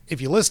If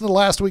you listened to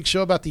last week's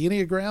show about the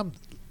Enneagram,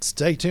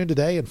 stay tuned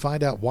today and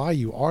find out why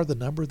you are the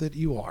number that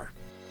you are.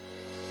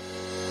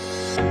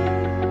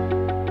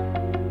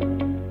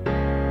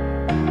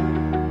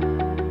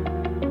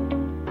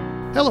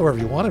 Hello,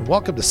 everyone, and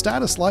welcome to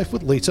Status Life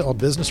with Lita on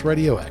Business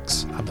Radio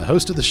X. I'm the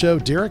host of the show,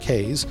 Derek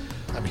Hayes.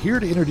 I'm here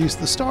to introduce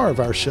the star of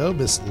our show,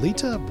 Miss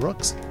Lita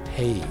Brooks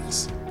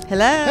Hayes.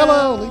 Hello.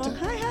 Hello, Lita.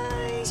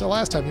 Hi. So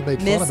last time you made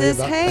fun of me Mrs.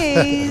 about...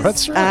 Hayes.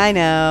 That's right. I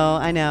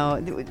know.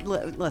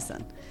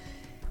 Listen,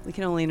 we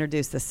can only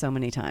introduce this so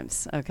many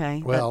times,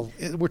 okay? Well,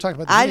 we're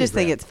talking about the I just Enneagram.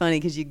 think it's funny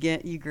because you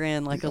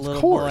grin like a Of little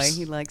course. boy.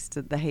 He likes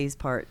the Hayes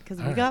part because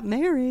we right. got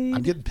married.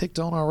 I'm getting picked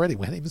on already.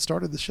 We hadn't even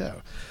started the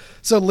show.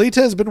 So Lita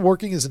has been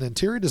working as an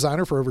interior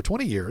designer for over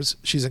 20 years.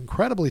 She's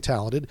incredibly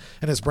talented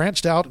and has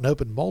branched out and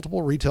opened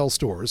multiple retail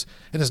stores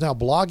and is now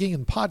blogging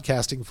and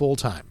podcasting full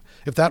time.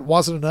 If that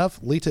wasn't enough,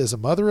 Lita is a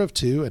mother of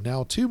two and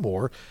now two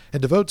more and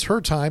devotes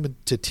her time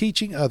to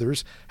teaching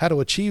others how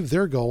to achieve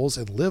their goals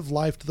and live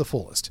life to the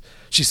fullest.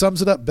 She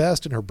sums it up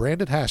best in her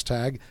branded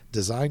hashtag,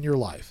 Design Your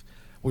Life.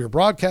 We are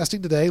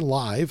broadcasting today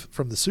live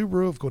from the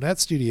Subaru of Gwinnett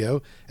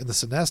studio in the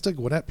Sonesta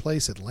Gwinnett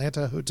Place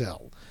Atlanta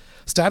Hotel.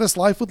 Status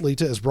Life with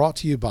Lita is brought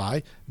to you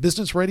by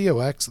Business Radio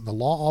X and the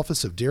law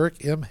office of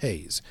Derek M.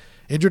 Hayes.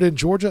 Injured in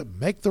Georgia?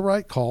 Make the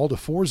right call to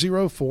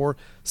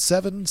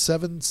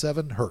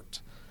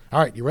 404-777-HURT. All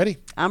right, you ready?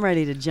 I'm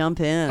ready to jump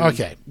in.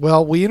 Okay.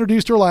 Well, we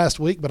introduced her last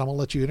week, but I'm going to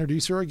let you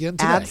introduce her again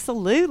today.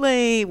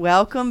 Absolutely.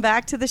 Welcome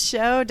back to the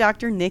show,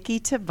 Dr. Nikki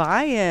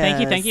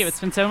Tobias. Thank you. It's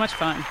been so much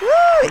fun. Woo,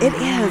 it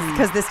is,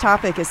 because this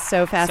topic is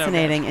so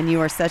fascinating, and you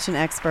are such an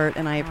expert,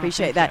 and I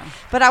appreciate that. you.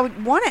 But I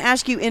would want to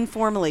ask you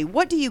informally,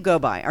 what do you go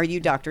by? Are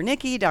you Dr.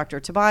 Nikki, Dr.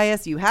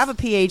 Tobias? You have a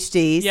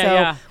PhD.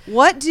 Yeah.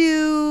 What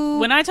do...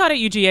 When I taught at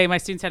UGA, my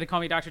students had to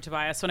call me Dr.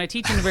 Tobias. When I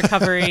teach in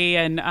recovery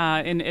and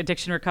in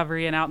addiction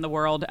recovery and out in the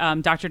world,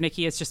 Dr.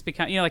 Nikki has just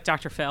become, like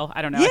Dr. Phil.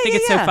 I don't know. Yeah, I think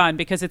it's yeah. so fun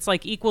because it's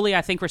like equally,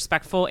 I think,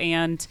 respectful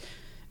and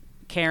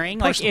caring,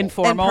 Personal. like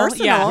informal. And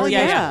personal,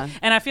 yeah.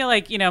 And I feel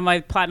like, my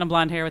platinum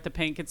blonde hair with the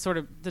pink, it's sort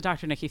of the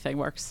Dr. Nikki thing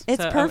works.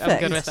 It's so perfect. I'm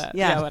good with it.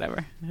 Yeah.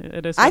 Whatever.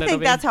 It is I what it'll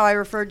think be. that's how I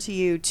referred to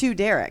you to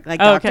Derek.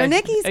 Like, Oh, Dr.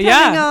 Nikki's coming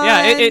yeah, on.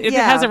 Yeah, it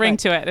has a ring but-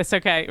 to it. It's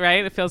okay,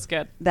 right? It feels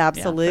good.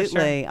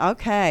 Absolutely. Yeah, for sure.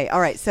 Okay.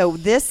 All right. So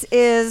this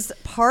is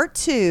part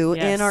 2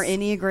 Yes. in our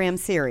Enneagram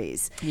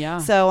series. Yeah.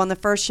 So on the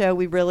first show,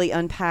 we really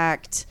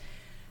unpacked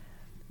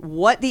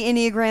what the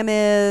Enneagram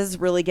is,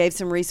 really gave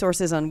some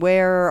resources on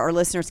where our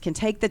listeners can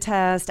take the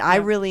test. I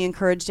really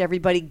encouraged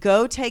everybody,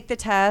 go take the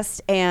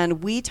test.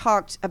 And we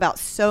talked about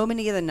so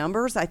many of the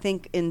numbers. I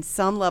think in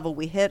some level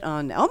we hit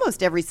on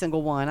almost every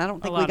single one. I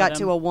don't think we got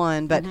to a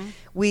 1, but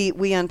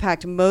we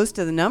unpacked most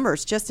of the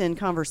numbers just in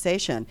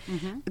conversation.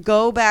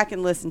 Go back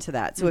and listen to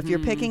that. So if you're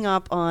picking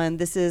up on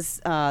this is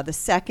the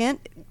second,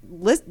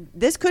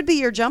 this could be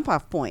your jump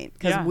off point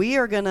because we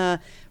are going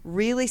to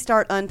really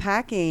start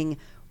unpacking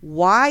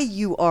why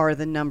you are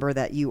the number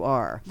that you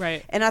are.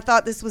 Right. And I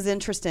thought this was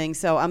interesting.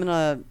 So I'm going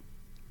to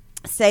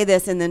say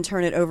this and then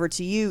turn it over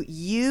to you.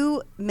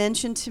 You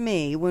mentioned to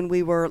me when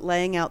we were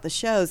laying out the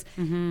shows,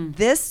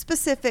 this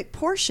specific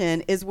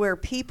portion is where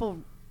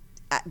people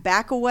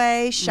back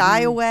away,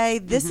 shy away.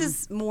 This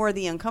is more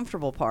the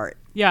uncomfortable part.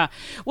 Yeah.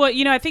 Well,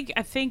 I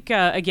think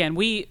again,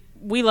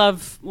 we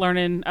love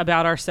learning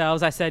about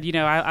ourselves. I said,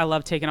 I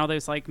love taking all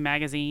those like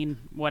magazine,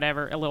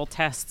 whatever, little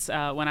tests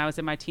when I was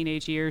in my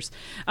teenage years.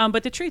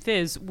 But the truth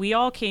is, we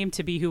all came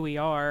to be who we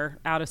are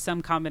out of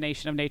some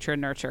combination of nature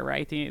and nurture,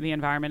 right? The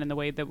environment and the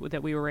way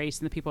that we were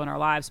raised and the people in our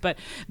lives. But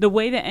the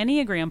way the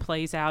Enneagram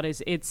plays out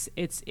is it's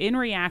in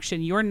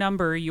reaction. Your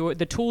number,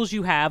 the tools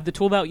you have, the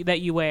tool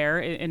that you wear,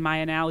 in my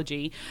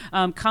analogy,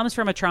 comes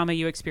from a trauma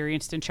you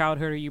experienced in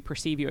childhood or you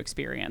perceive you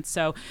experienced.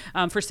 So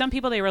for some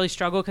people, they really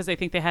struggle because they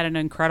think they had an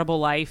incredible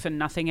life and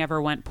nothing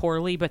ever went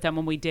poorly. But then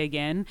when we dig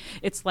in,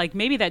 it's like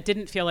maybe that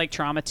didn't feel like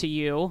trauma to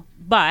you,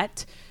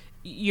 but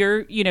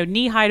your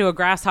knee high to a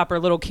grasshopper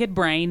little kid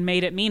brain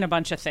made it mean a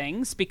bunch of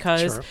things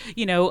because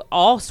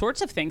all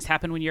sorts of things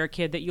happen when you're a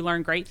kid that you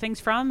learn great things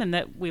from and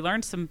that we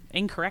learn some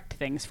incorrect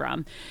things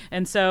from.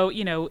 And so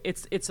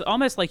it's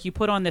almost like you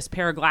put on this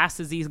pair of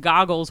glasses, these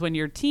goggles, when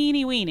you're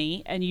teeny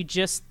weeny, and you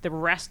just the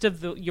rest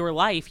of your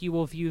life you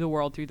will view the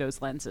world through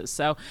those lenses.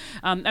 So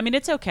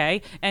it's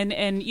okay.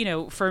 And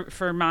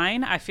for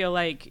mine, I feel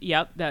like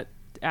that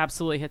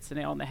absolutely hits the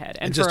nail on the head.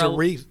 And just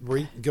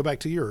to go back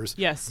to yours.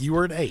 Yes. You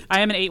were an 8.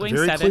 I am an 8-wing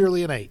 7. Very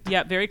clearly an 8.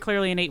 Yeah, very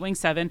clearly an 8-wing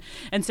 7.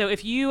 And so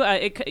if you,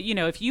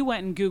 if you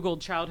went and Googled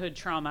childhood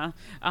trauma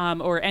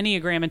or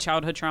Enneagram and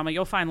childhood trauma,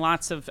 you'll find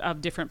lots of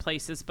different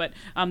places. But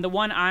the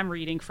one I'm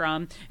reading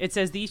from, it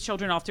says these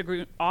children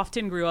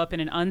often grew up in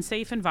an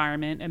unsafe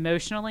environment,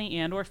 emotionally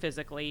and or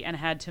physically, and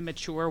had to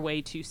mature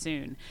way too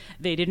soon.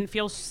 They didn't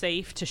feel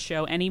safe to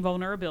show any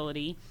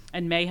vulnerability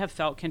and may have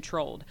felt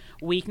controlled.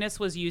 Weakness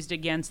was used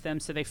against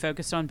them, so they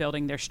focused on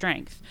building their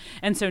strength.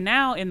 And so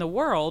now in the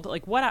world,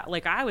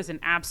 I was an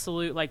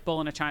absolute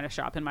bull in a china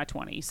shop in my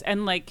 20s,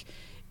 and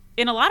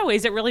in a lot of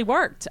ways, it really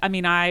worked. I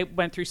mean, I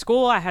went through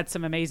school. I had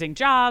some amazing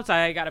jobs.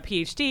 I got a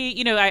PhD.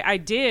 You know, I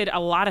did a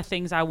lot of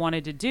things I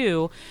wanted to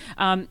do.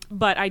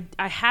 But I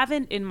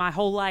haven't in my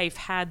whole life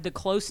had the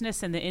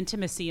closeness and the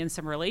intimacy in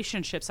some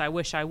relationships I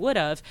wish I would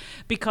have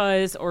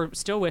or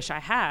still wish I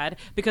had,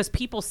 because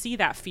people see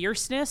that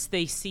fierceness.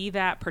 They see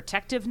that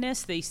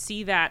protectiveness. They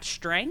see that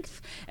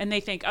strength, and they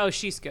think, oh,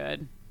 she's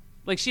good.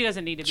 Like, she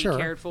doesn't need to be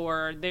cared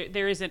for.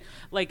 There isn't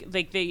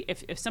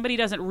if somebody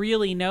doesn't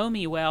really know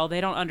me well,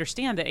 they don't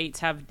understand that 8s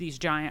have these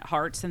giant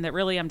hearts, and that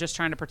really I'm just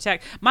trying to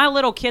protect my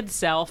little kid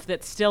self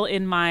that's still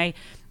in my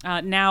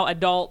now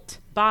adult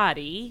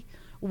body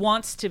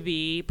wants to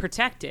be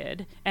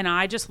protected. And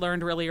I just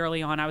learned really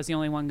early on I was the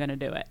only one going to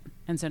do it.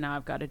 And so now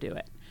I've got to do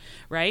it.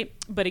 Right.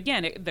 But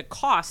again, the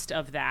cost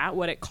of that,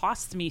 what it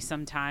costs me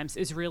sometimes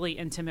is really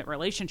intimate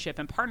relationship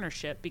and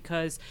partnership,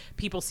 because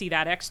people see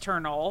that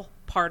external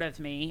part of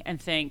me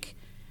and think,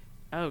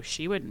 oh,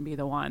 she wouldn't be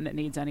the one that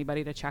needs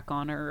anybody to check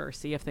on her or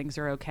see if things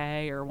are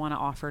okay or want to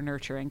offer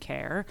nurture and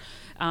care.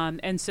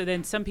 And so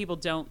then some people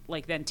don't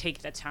then take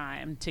the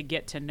time to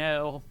get to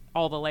know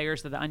all the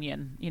layers of the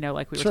onion,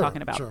 like we were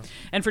talking about. Sure.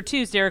 And for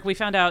 2s, Derek, we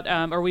found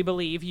out, or we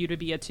believe you to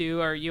be a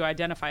 2, or you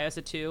identify as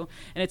a 2.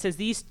 And it says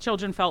these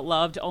children felt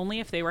loved only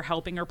if they were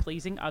helping or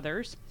pleasing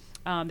others.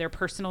 Their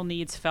personal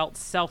needs felt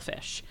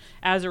selfish.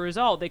 As a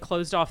result, they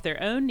closed off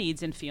their own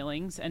needs and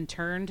feelings and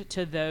turned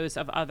to those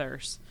of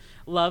others.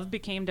 Love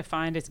became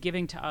defined as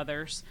giving to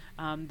others,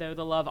 though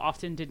the love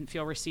often didn't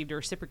feel received or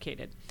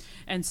reciprocated.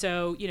 And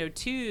so,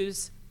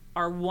 2s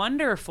are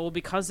wonderful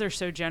because they're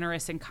so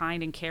generous and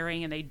kind and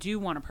caring, and they do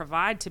want to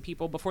provide to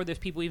people before those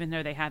people even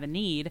know they have a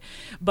need.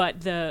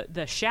 But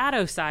the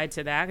shadow side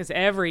to that, because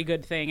every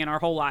good thing in our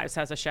whole lives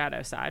has a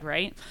shadow side,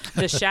 right?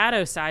 The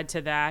shadow side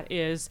to that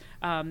is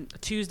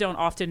 2s don't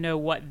often know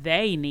what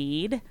they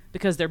need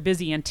because they're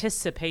busy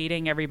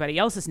anticipating everybody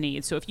else's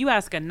needs. So if you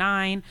ask a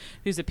 9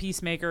 who's a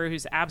peacemaker,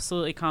 who's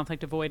absolutely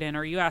conflict avoidant,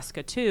 or you ask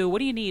a 2, what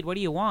do you need? What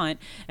do you want?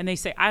 And they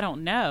say, I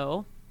don't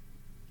know.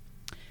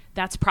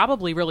 That's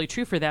probably really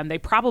true for them. They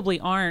probably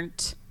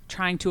aren't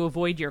trying to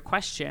avoid your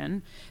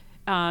question.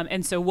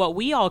 And so what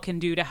we all can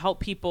do to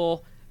help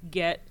people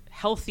get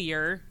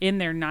healthier in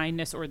their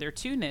 9ness or their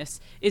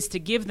 2ness is to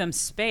give them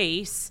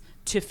space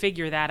to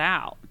figure that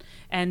out.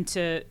 And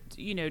to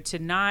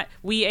not,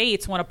 we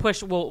 8s want to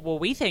push,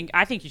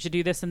 I think you should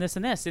do this and this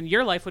and this, and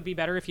your life would be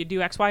better if you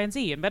do X, Y, and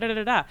Z, and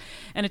da-da-da-da.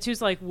 And a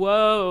 2's like,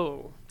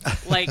 whoa,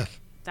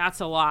 that's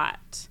a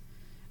lot.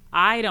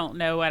 I don't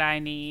know what I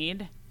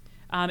need.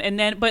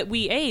 But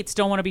we 8s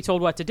don't want to be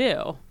told what to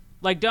do.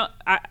 I've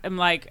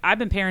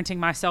been parenting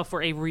myself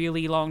for a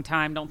really long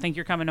time. Don't think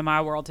you're coming to my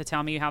world to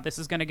tell me how this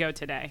is going to go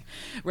today.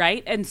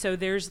 Right. And so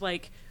there's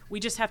we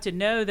just have to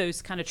know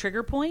those kind of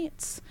trigger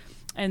points.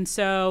 And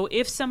so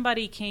if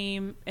somebody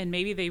came and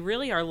maybe they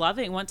really are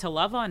want to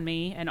love on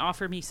me and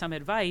offer me some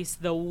advice,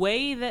 the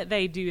way that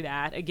they do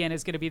that, again,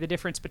 is going to be the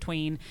difference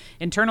between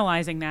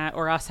internalizing that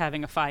or us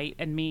having a fight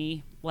and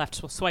me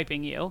left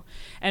swiping you.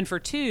 And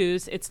for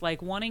 2s, it's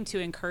like wanting to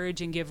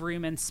encourage and give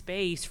room and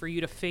space for you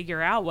to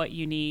figure out what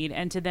you need,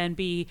 and to then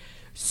be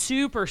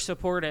super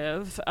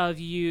supportive of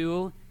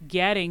you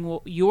getting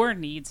your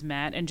needs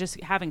met and just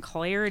having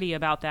clarity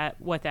about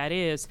that, what that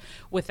is,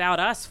 without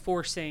us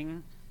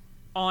forcing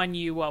on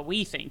you what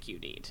we think you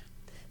need.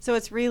 So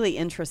it's really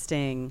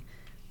interesting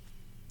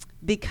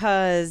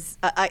because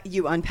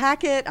you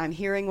unpack it. I'm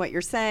hearing what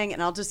you're saying,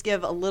 and I'll just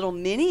give a little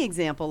mini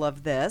example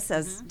of this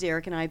as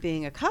Derek and I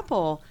being a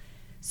couple.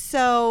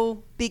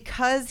 So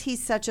because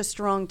he's such a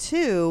strong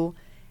 2,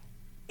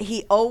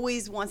 he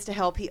always wants to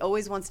help. He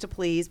always wants to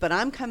please, but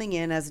I'm coming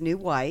in as new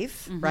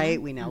wife,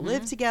 right? We now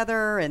live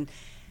together, and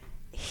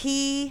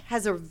he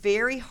has a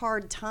very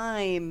hard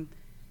time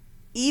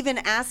even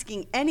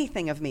asking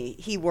anything of me.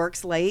 He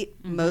works late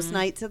most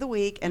nights of the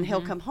week, and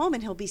he'll come home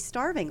and he'll be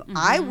starving.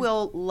 I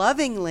will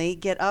lovingly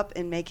get up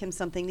and make him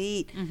something to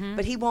eat,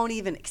 but he won't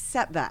even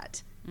accept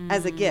that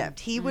as a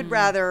gift. He would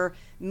rather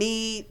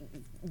me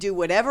do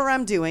whatever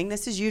I'm doing.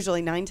 This is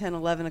usually 9, 10,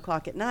 11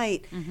 o'clock at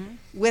night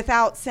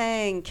without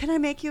saying, can I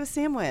make you a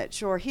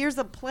sandwich? Or here's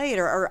a plate.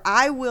 Or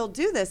I will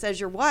do this as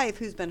your wife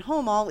who's been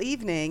home all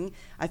evening.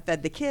 I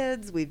fed the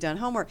kids. We've done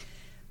homework.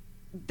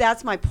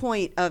 That's my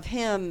point of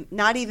him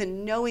not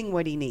even knowing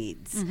what he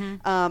needs.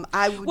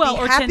 I would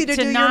be happy to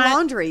do your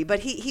laundry, but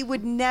he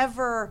would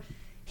never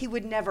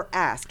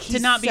ask. He's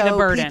to not be the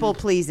burden. People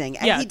pleasing,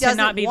 and he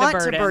doesn't want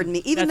to burden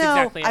me. Even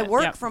though I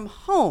work from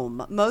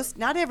home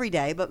not every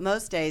day, but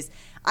most days,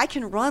 I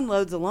can run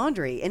loads of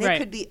laundry, and it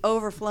could be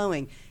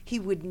overflowing. He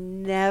would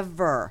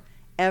never,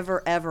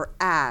 ever, ever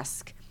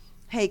ask,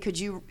 hey, could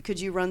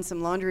you run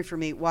some laundry for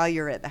me while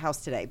you're at the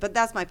house today? But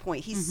that's my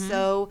point. He's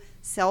so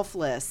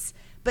selfless.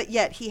 But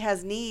yet he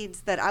has needs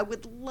that I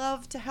would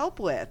love to help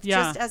with,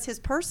 just as his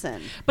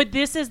person. But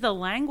this is the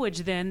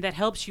language then that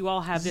helps you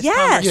all have this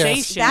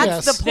conversation.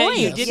 That's the point.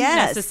 That you didn't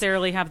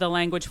necessarily have the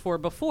language for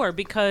before,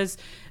 because,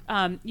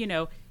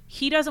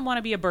 he doesn't want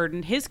to be a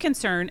burden. His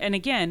concern, and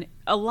again,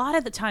 a lot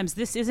of the times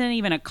this isn't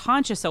even a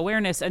conscious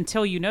awareness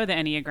until you know the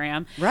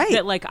Enneagram. Right.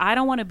 That like, I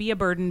don't want to be a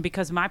burden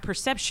because my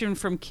perception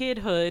from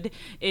kidhood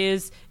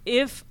is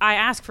if I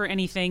ask for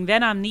anything,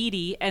 then I'm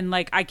needy, and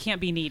like I can't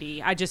be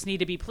needy. I just need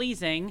to be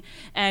pleasing.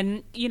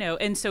 And, you know,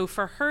 and so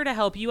for her to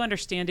help you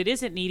understand it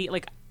isn't needy,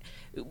 like,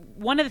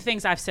 one of the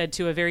things I've said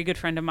to a very good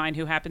friend of mine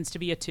who happens to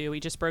be a 2, he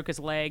just broke his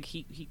leg.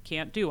 He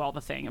can't do all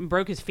the things. And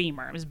broke his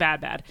femur. It was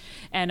bad.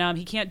 And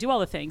he can't do all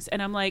the things.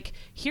 And I'm like,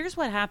 here's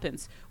what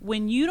happens.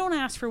 When you don't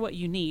ask for what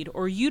you need,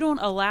 or you don't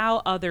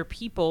allow other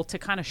people to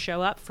kind of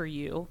show up for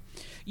you,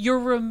 you're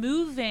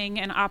removing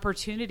an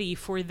opportunity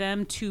for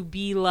them to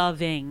be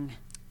loving.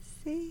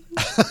 See?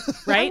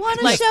 Right? I want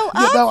to Like, show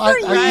up for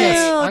you.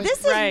 yes, This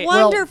is right.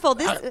 wonderful.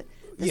 Well,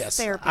 This yes,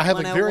 is therapy I have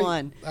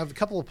 101. I have a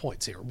couple of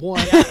points here. One,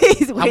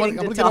 He's I'm waiting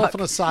going to to get off talk.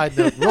 on a side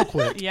note real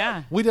quick.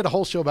 Yeah. We did a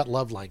whole show about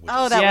love languages.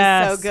 Oh, that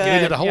Yes. was so We good. We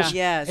did a whole Yeah. show.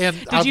 Yes.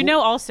 And Did you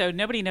know also,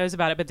 nobody knows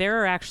about it, but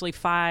there are actually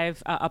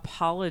 5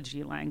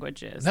 apology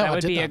languages. No, That I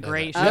would did be not a know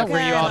great that. show for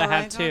you all to Okay.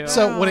 have too.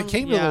 So when it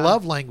came to Yeah. the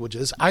love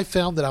languages, I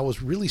found that I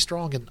was really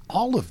strong in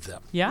all of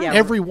them. Yeah. Yeah.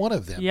 Every one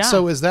of them. Yeah.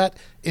 So is that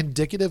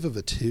indicative of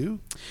a 2?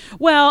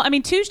 Well, I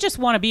mean, 2s just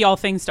want to be all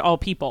things to all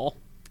people.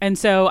 And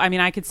so, I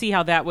mean, I could see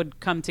how that would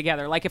come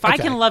together. Like, if I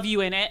Okay. can love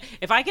you in it,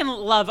 if I can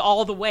love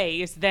all the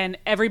ways, then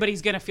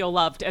everybody's going to feel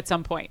loved at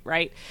some point,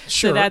 right?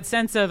 Sure. So that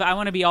sense of I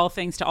want to be all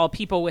things to all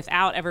people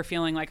without ever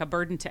feeling like a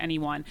burden to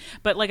anyone.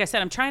 But like I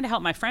said, I'm trying to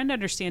help my friend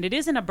understand it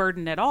isn't a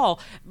burden at all.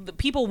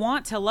 People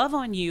want to love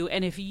on you.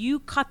 And if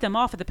you cut them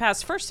off at the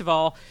pass, first of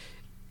all,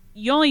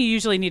 you only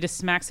usually need to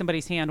smack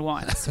somebody's hand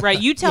once, right?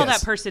 You tell Yes.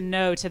 that person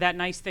no to that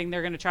nice thing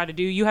they're going to try to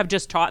do. You have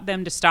just taught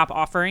them to stop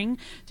offering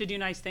to do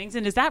nice things.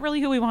 And is that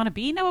really who we want to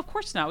be? No, of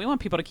course not. We want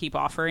people to keep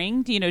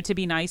offering, you know, to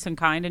be nice and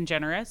kind and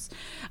generous.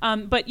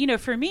 But, you know,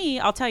 for me,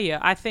 I'll tell you,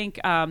 I think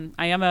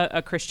I am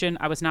a Christian.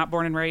 I was not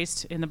born and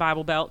raised in the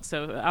Bible Belt,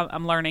 so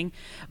I'm learning.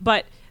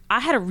 But I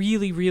had a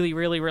really, really,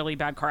 really, really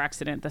bad car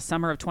accident the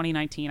summer of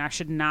 2019. I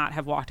should not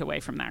have walked away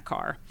from that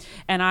car.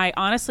 And I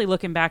honestly,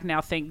 looking back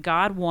now, think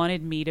God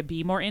wanted me to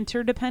be more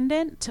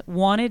interdependent,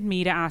 wanted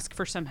me to ask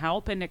for some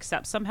help and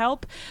accept some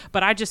help.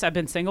 But I've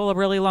been single a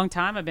really long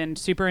time. I've been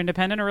super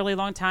independent a really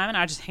long time, and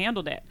I just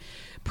handled it.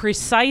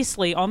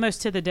 Precisely,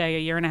 almost to the day, a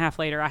year and a half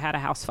later, I had a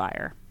house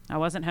fire. I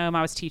wasn't home.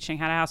 I was teaching,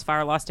 had a house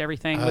fire, lost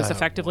everything, was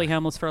effectively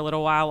homeless for a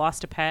little while,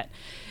 lost a pet.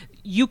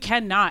 You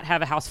cannot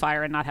have a house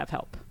fire and not have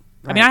help.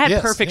 I mean, I had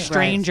Yes, perfect yeah.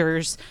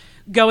 strangers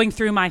going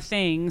through my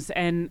things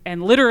and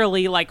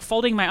literally like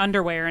folding my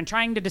underwear and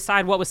trying to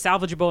decide what was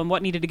salvageable and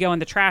what needed to go in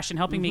the trash and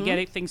helping me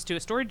get things to a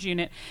storage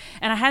unit.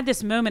 And I had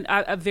this moment,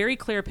 a very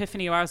clear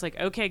epiphany where I was like,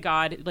 okay,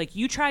 God, like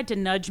you tried to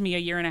nudge me a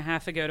year and a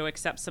half ago to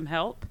accept some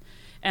help.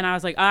 And I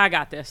was like, I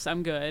got this.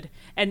 I'm good.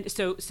 And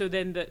so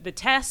then the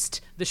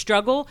test, the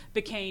struggle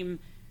became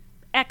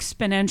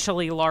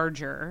exponentially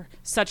larger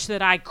such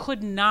that I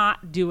could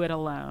not do it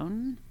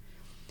alone.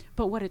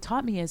 But what it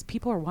taught me is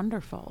people are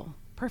wonderful.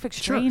 Perfect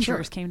Sure, strangers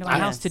sure. came to my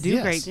house to do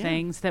Yes. great Yeah.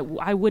 things that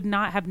I would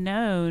not have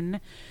known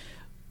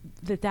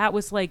that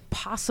was like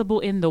possible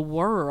in the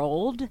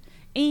world.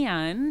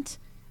 And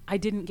I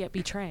didn't get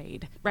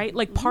betrayed, right?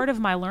 Like part of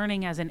my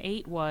learning as an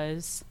 8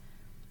 was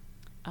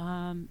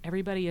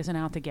everybody isn't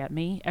out to get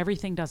me.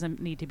 Everything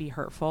doesn't need to be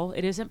hurtful.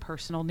 It isn't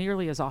personal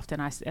nearly as often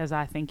as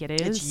I think it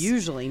is. It's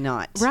usually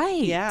not.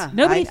 Right. Yeah.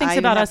 Nobody thinks I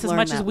about have us as learned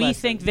much as that we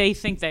lesson. think they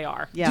think they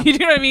are. Yeah. Do you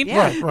know what I mean?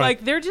 Yeah. Right.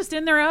 Like they're just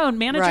in their own,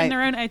 managing Right.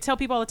 their own. I tell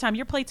people all the time,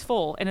 your plate's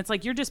full. And it's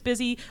like you're just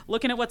busy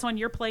looking at what's on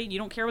your plate. You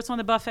don't care what's on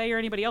the buffet or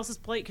anybody else's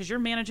plate because you're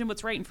managing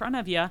what's right in front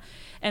of you.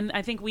 And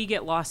I think we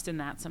get lost in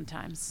that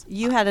sometimes.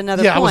 You had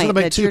another Yeah, I was point going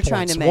to make that 2 you're points.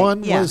 trying to make.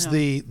 One Yeah. was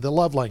the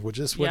love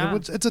languages. Yeah.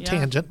 It's a Yeah.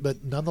 tangent,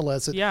 but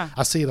nonetheless, Yeah.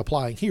 I see it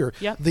applying here.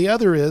 Yep. The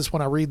other is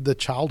when I read the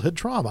childhood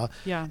trauma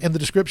Yeah. and the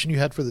description you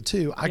had for the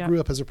 2, I Yeah. grew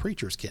up as a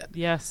preacher's kid.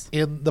 Yes.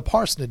 In the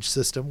parsonage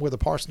system, where the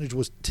parsonage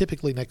was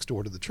typically next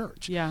door to the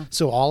church. Yeah.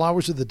 So all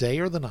hours of the day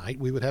or the night,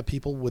 we would have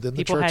people within the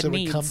People church had that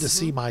would come needs. to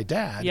see my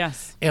dad.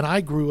 Yes. And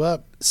I grew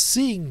up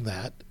seeing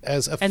that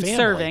as a And family.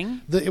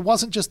 serving. It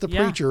wasn't just the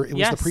Yeah. preacher; it was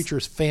Yes. the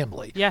preacher's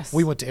family. Yes.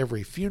 We went to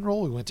every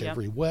funeral. We went to Yep.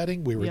 every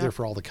wedding. We were Yep. there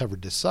for all the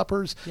covered dish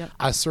suppers. Yep.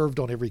 I served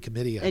on every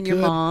committee I And could.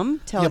 your mom,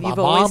 my you've mom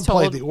always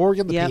played told- the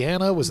organ, the Yep.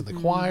 piano, was in the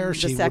choir.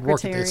 She would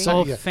work at the,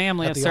 secretary. Oh,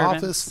 family at of the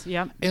servants. office.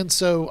 Yep. And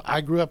so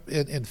I grew up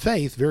in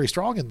faith, very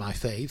strong in my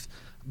faith.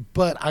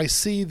 But I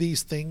see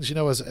these things,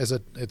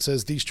 it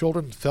says these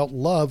children felt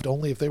loved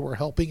only if they were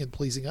helping and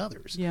pleasing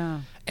others.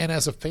 Yeah. And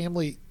as a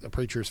family, a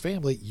preacher's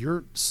family,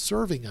 you're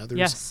serving others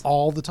Yes.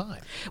 all the time.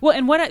 Well,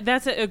 and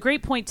that's a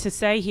great point to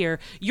say here.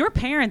 Your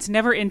parents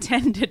never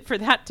intended for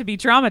that to be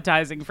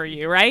traumatizing for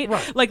you, right?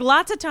 Right. Like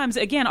lots of times,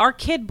 again, our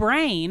kid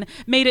brain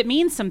made it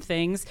mean some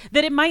things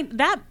that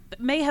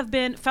may have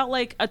been felt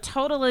like a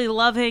totally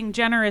loving,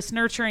 generous,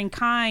 nurturing,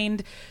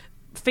 kind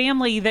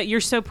family that you're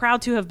so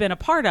proud to have been a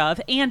part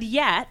of, and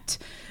yet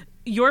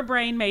your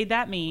brain made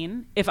that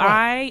mean if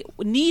Right.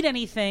 I need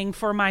anything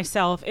for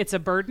myself, it's a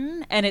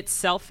burden and it's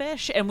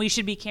selfish, and we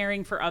should be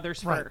caring for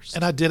others first.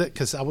 And I did it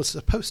because I was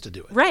supposed to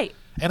do it. Right.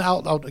 And I'll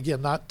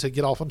again, not to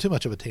get off on too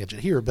much of a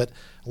tangent here, but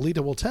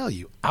Lita will tell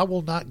you, I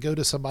will not go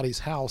to somebody's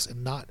house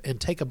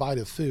and take a bite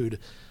of food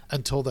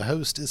until the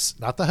hostess,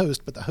 not the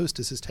host, but the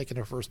hostess has taken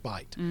her first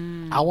bite.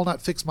 I will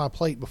not fix my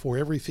plate before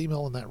every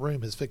female in that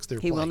room has fixed their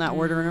plate. He will not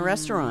order in a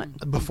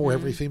restaurant. Before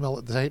every female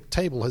at the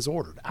table has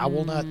ordered. I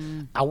will not,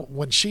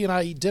 when she and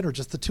I eat dinner,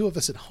 just the two of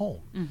us at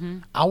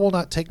home, I will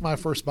not take my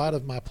first bite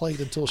of my plate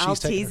until she's taken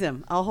I'll tease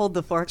him. I'll hold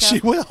the fork up. She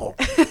will.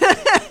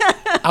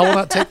 I will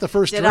not take the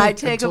first Did drink I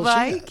take a until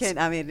bite? she has.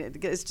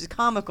 It's just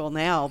comical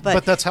now.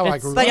 But that's how I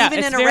grew up. But Yeah, even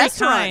it's in a very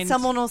restaurant, kind.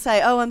 someone will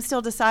say, "Oh, I'm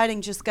still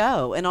deciding, just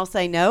go." And I'll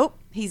say, "Nope,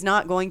 he's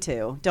not going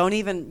to. Don't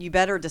even, you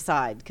better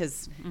decide,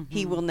 because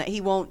he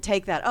won't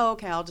take that, oh,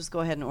 okay, I'll just go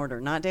ahead and order."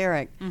 Not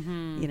Derek.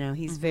 You know,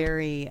 he's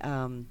very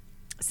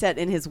set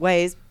in his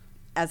ways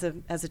as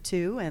a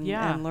two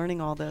and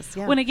learning all this.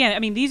 Yeah. When again, I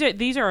mean, these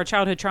are our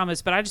childhood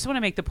traumas, but I just want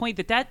to make the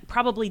point that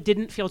probably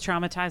didn't feel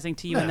traumatizing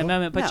to you in the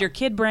moment, but your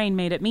kid brain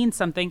made it mean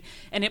something,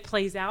 and it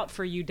plays out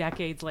for you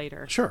decades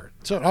later. Sure.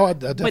 So, I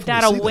definitely but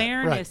that see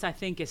awareness, Right. I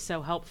think, is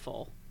so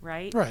helpful.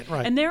 Right? Right.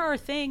 And there are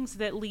things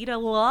that Lita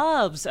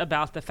loves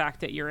about the fact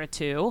that you're a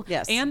 2.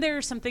 Yes. And there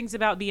are some things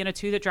about being a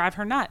 2 that drive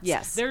her nuts.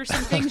 Yes. There are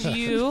some things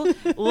you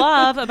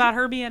love about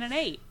her being an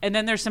 8. And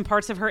then there's some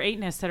parts of her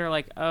 8-ness that are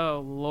like,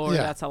 oh, Lord,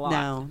 that's a lot.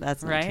 No,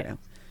 that's not right? true.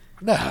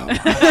 No.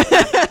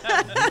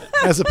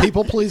 As a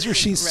people pleaser,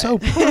 she's so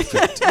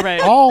perfect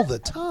all the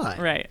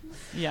time. Right.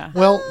 Yeah.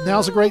 Well,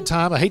 now's a great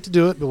time. I hate to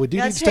do it, but we do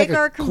need Let's to take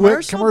our a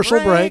quick commercial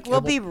break. We'll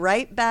be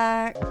right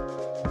back.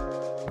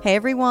 Hey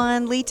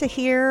everyone, Lita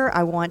here.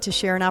 I want to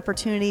share an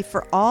opportunity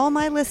for all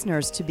my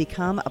listeners to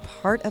become a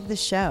part of the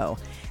show.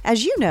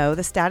 As you know,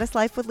 the Status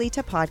Life with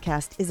Lita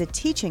podcast is a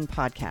teaching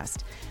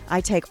podcast.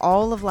 I take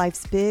all of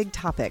life's big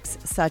topics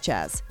such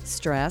as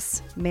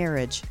stress,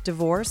 marriage,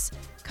 divorce,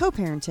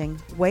 co-parenting,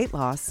 weight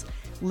loss,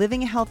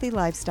 living a healthy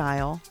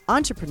lifestyle,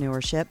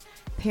 entrepreneurship,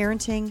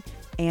 parenting,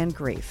 and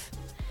grief.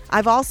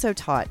 I've also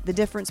taught the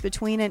difference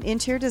between an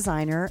interior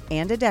designer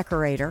and a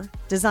decorator,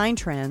 design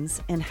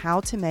trends, and how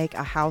to make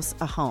a house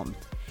a home.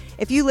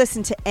 If you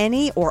listen to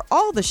any or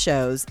all the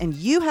shows and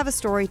you have a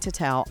story to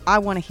tell, I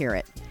want to hear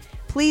it.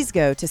 Please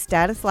go to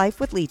Status Life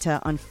with Lita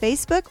on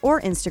Facebook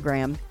or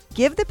Instagram,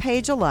 give the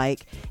page a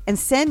like, and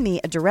send me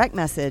a direct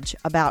message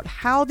about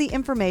how the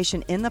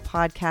information in the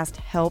podcast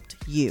helped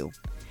you.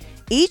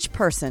 Each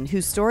person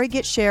whose story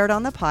gets shared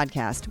on the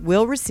podcast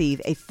will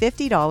receive a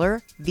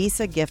 $50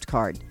 Visa gift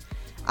card.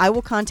 I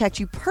will contact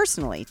you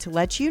personally to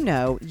let you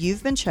know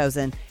you've been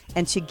chosen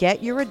and to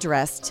get your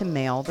address to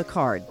mail the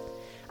card.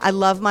 I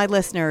love my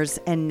listeners,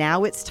 and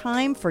now it's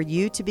time for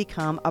you to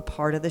become a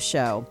part of the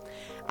show.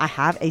 I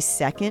have a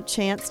second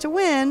chance to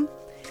win.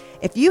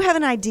 If you have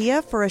an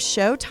idea for a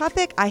show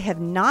topic I have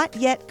not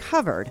yet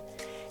covered,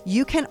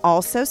 you can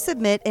also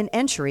submit an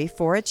entry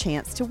for a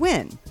chance to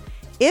win.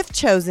 If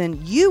chosen,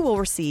 you will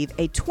receive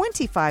a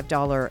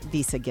 $25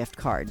 Visa gift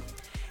card.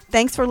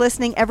 Thanks for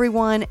listening,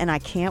 everyone, and I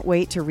can't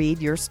wait to read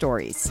your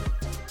stories.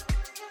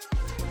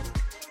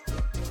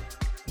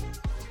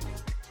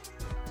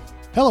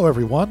 Hello,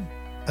 everyone.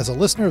 As a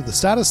listener of the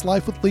Status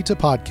Life with Lita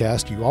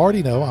podcast, you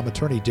already know I'm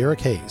attorney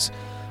Derek Hayes.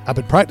 I've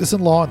been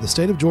practicing law in the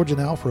state of Georgia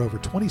now for over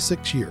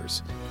 26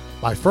 years.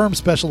 My firm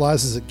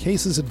specializes in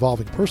cases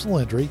involving personal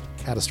injury,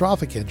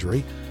 catastrophic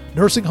injury,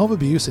 nursing home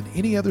abuse, and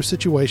any other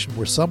situation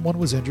where someone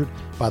was injured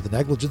by the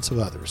negligence of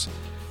others.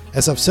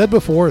 As I've said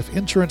before, if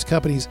insurance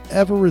companies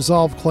ever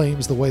resolve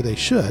claims the way they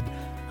should,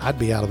 I'd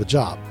be out of a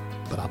job.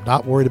 But I'm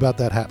not worried about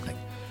that happening.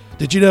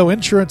 Did you know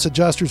insurance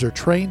adjusters are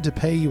trained to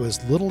pay you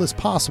as little as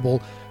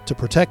possible to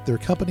protect their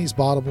company's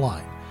bottom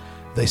line?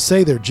 They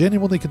say they're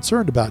genuinely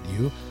concerned about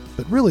you,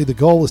 but really the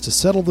goal is to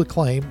settle the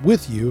claim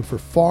with you for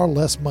far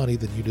less money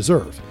than you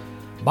deserve.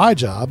 My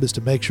job is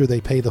to make sure they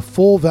pay the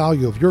full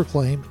value of your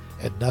claim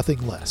and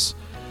nothing less.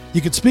 You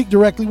can speak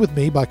directly with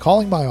me by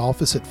calling my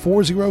office at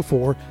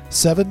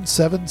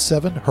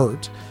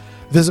 404-777-HURT.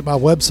 Visit my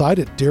website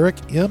at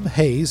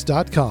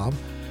derekmhayes.com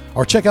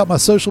or check out my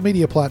social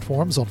media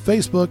platforms on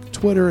Facebook,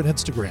 Twitter, and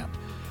Instagram.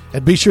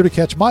 And be sure to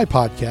catch my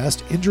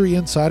podcast, Injury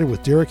Insider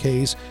with Derek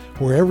Hayes,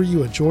 wherever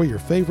you enjoy your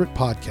favorite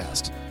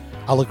podcast.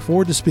 I look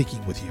forward to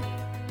speaking with you.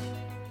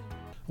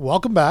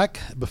 Welcome back.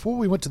 Before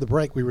we went to the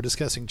break, we were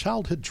discussing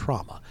childhood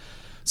trauma.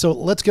 So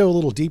let's go a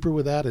little deeper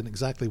with that and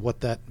exactly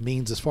what that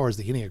means as far as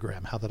the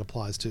Enneagram, how that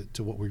applies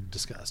to what we've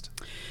discussed.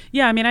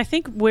 Yeah, I mean, I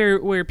think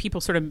where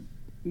people sort of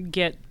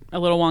get a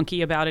little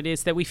wonky about it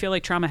is that we feel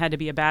like trauma had to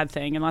be a bad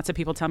thing. And lots of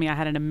people tell me I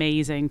had an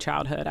amazing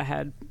childhood. I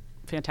had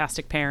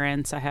fantastic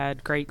parents. I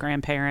had great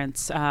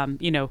grandparents.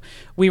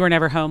 We were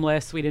never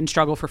homeless. We didn't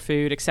struggle for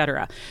food,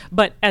 etc.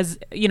 But as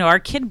you know, our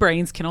kid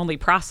brains can only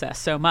process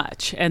so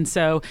much. And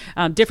so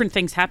different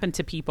things happen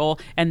to people,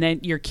 and then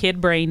your kid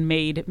brain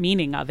made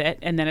meaning of it.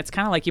 And then it's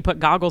kind of like you put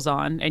goggles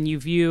on and you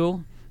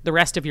view the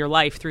rest of your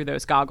life through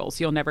those goggles.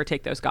 You'll never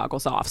take those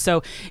goggles off.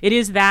 So it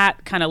is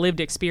that kind of lived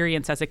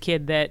experience as a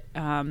kid that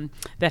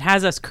that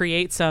has us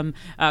create some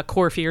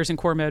core fears and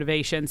core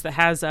motivations, that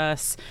has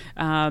us,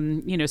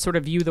 sort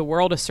of view the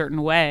world a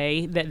certain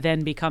way that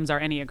then becomes our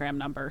Enneagram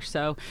number.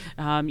 So,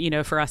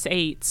 for us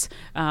 8s,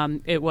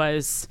 it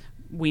was,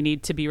 we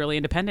need to be really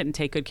independent and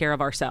take good care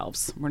of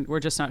ourselves. We're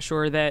just not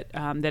sure that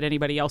that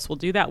anybody else will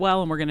do that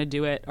well, and we're going to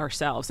do it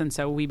ourselves. And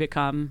so we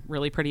become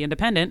really pretty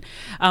independent,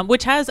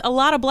 which has a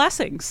lot of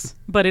blessings,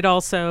 but it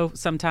also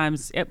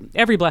sometimes,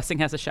 every blessing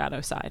has a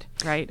shadow side,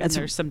 right? And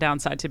there's some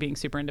downside to being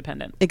super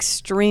independent.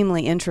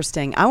 Extremely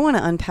interesting. I want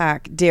to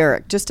unpack,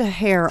 Derek, just a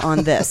hair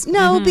on this.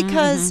 No,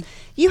 because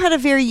you had a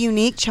very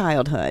unique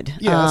childhood.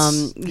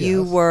 Yes.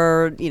 You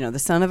were, the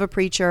son of a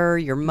preacher,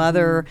 your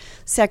mother,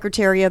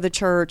 secretary of the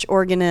church,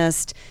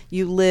 organist.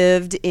 You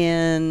lived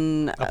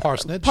in a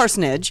parsonage.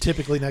 Parsonage.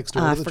 Typically next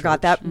door to the forgot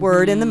church. that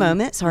word in the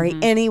moment. Sorry.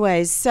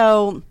 Anyways,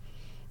 so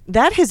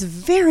that has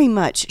very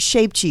much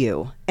shaped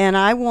you. And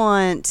I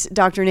want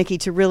Dr. Nikki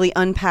to really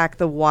unpack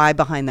the why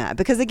behind that.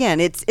 Because again,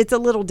 it's a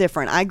little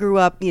different. I grew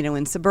up,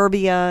 in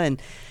suburbia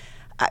and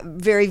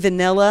very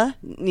vanilla,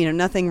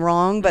 nothing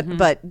wrong,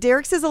 but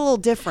Derek's is a little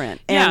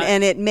different,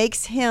 and it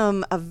makes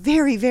him a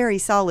very, very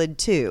solid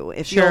 2.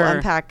 If you'll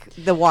unpack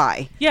the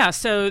why. Yeah.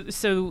 So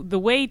the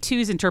way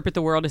 2s interpret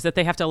the world is that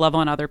they have to love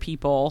on other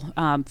people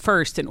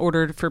first in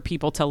order for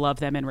people to love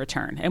them in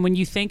return. And when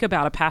you think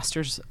about a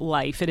pastor's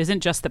life, it isn't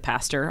just the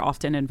pastor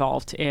often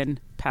involved in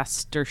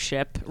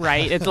pastorship,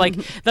 right? It's like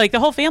the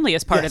whole family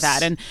is part of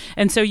that.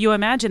 And so you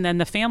imagine then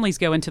the families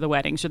go into the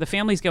weddings, or the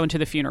families go into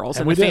the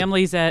funerals, and the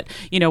families at,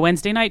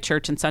 Wednesday night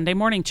church and Sunday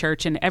morning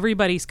church, and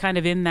everybody's kind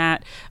of in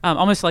that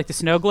almost like the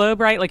snow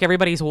globe, right? Like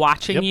everybody's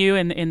watching you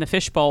in the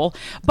fishbowl.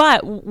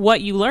 But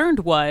what you learned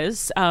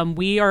was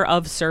we are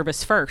of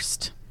service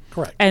first.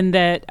 Correct. And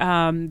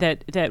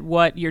that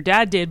what your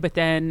dad did, but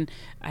then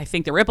I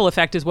think the ripple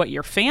effect is what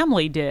your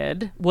family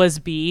did was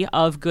be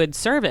of good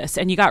service.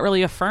 And you got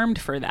really affirmed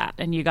for that.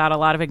 And you got a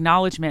lot of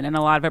acknowledgement and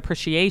a lot of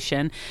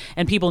appreciation.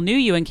 And people knew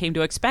you and came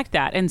to expect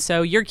that. And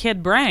so your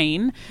kid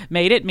brain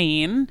made it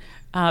mean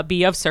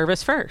be of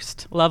service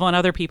first. Love on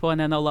other people,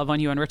 and then they'll love on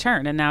you in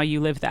return. And now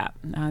you live that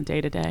day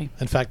to day.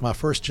 In fact, my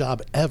first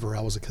job ever,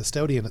 I was a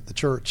custodian at the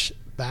church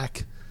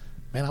back,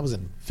 I was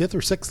in 5th or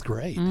 6th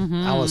grade.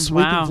 I was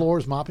sweeping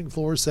floors, mopping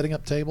floors, setting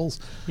up tables,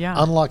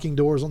 unlocking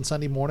doors on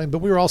Sunday morning. But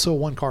we were also a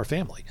one-car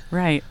family.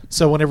 Right.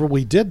 So whenever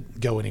we did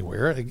go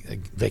anywhere, a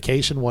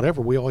vacation, whatever,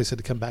 we always had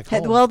to come back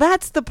home. Well,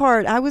 that's the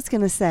part I was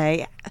going to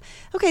say.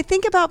 Okay,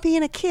 think about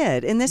being a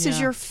kid, and this is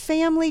your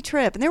family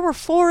trip. And there were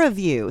 4 of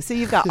you. So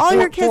you've got all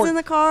your kids in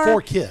the car.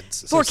 4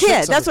 kids. 4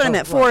 kids. That's what I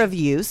meant. 4 of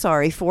you.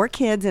 Sorry, 4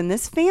 kids in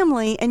this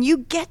family. And you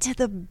get to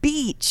the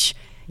beach.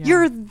 Yeah.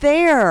 You're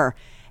there.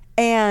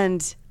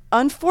 And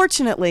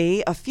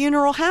unfortunately, a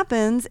funeral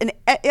happens, and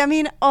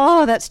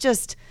that's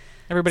just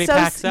everybody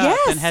packs up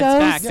and heads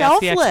back. Selfless, that's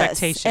the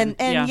expectation,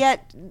 and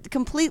yet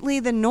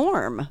completely the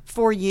norm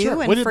for you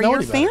and for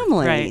your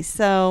family. Right.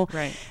 So,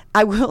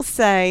 I will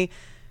say,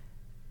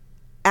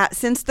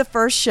 since the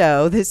first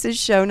show, this is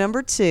show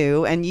number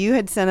 2, and you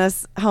had sent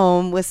us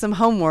home with some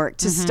homework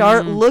to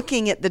start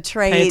looking at the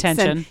traits. Pay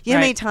attention. And how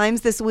many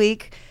times this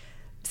week,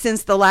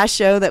 since the last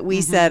show, that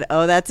we said,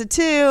 oh, that's a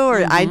 2,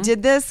 or I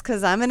did this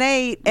because I'm an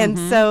 8. And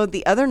so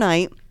the other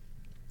night,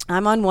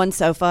 I'm on one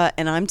sofa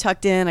and I'm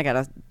tucked in. I got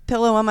a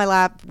pillow on my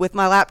lap with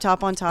my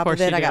laptop on top of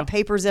it. I got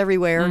papers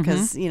everywhere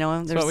because,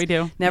 there's what we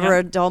do. Never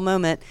a dull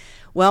moment.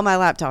 Well, my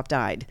laptop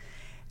died.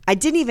 I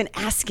didn't even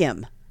ask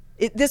him.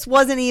 This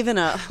wasn't even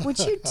would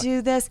you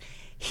do this?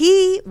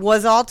 He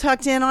was all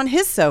tucked in on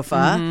his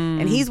sofa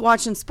and he's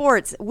watching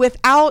sports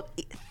without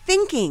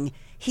thinking.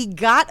 He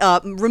got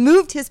up,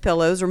 removed his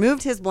pillows,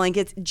 removed his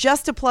blankets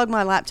just to plug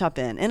my laptop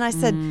in. And I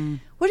said,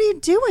 what are you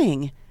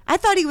doing? I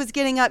thought he was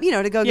getting up,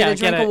 to go get a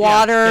drink of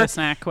water. Get a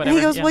snack, whatever. And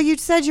he goes, well, you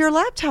said your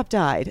laptop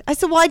died. I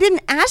said, well, I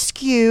didn't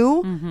ask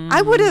you.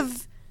 I would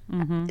have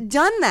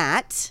done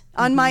that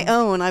on my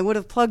own. I would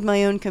have plugged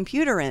my own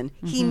computer in.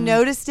 He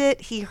noticed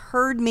it. He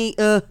heard me,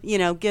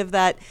 give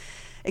that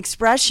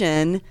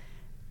expression.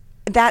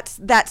 That's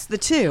the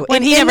 2.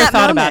 And he never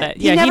thought about it.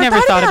 Yeah, he never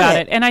thought about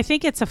it. And I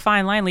think it's a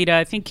fine line, Lita.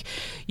 I think,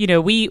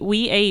 we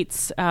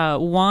 8s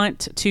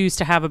want 2s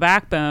to have a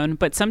backbone,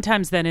 but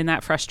sometimes then in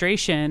that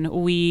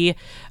frustration, we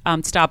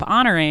stop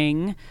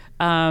honoring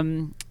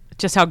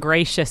just how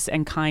gracious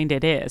and kind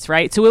it is,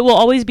 right? So it will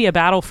always be a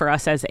battle for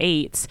us as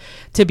 8s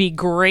to be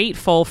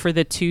grateful for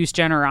the 2's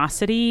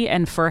generosity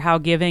and for how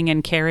giving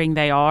and caring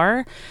they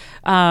are.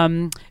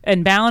 And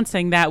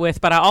balancing that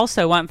with, but I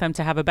also want them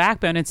to have a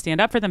backbone and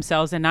stand up for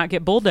themselves and not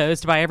get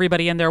bulldozed by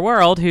everybody in their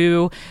world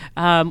who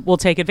will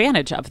take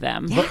advantage of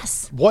them.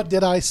 Yes. What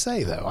did I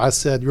say, though? I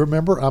said, you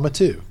remember, I'm a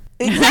 2.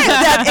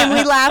 And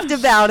we laughed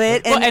about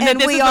it, and, Well, and then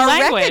this we is the are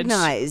language,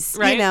 recognized,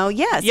 right?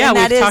 Yes. Yeah, and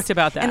we've that is, talked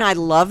about that. and I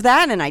love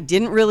that, and I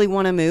didn't really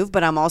want to move,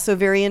 but I'm also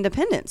very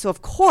independent. So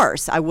of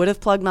course I would have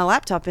plugged my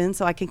laptop in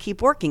so I can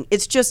keep working.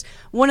 It's just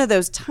one of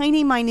those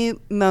tiny, minute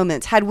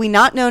moments. Had we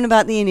not known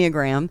about the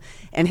Enneagram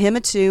and him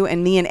a 2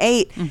 and me an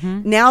 8,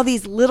 now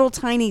these little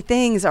tiny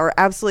things are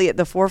absolutely at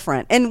the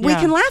forefront, and we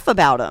Yeah. can laugh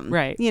about them,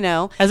 Right.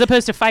 As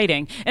opposed to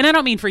fighting. And I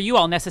don't mean for you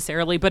all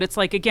necessarily, but it's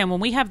like, again, when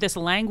we have this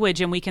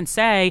language and we can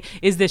say,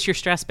 is this your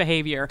stress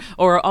behavior?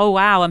 Or, oh,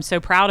 wow, I'm so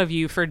proud of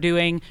you for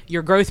doing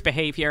your growth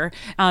behavior.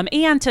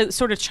 And to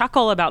sort of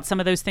chuckle about some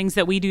of those things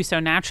that we do so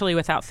naturally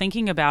without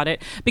thinking about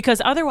it,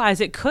 because otherwise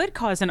it could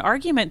cause an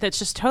argument that's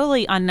just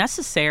totally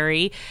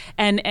unnecessary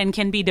and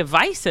can be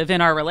divisive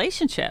in our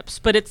relationships.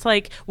 But it's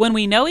like when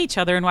we know each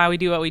other and why we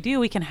do what we do,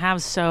 we can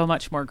have so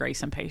much more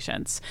grace and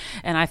patience.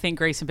 And I think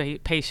grace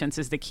and patience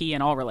is the key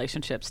in all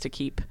relationships to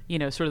keep,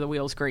 sort of the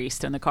wheels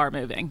greased and the car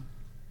moving.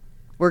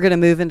 we're going to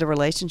move into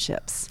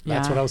relationships.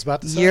 That's what I was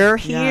about to say. You're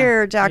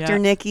here, Dr. Yeah.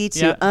 Nikki,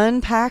 to Yeah.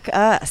 unpack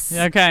us.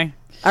 Okay.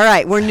 All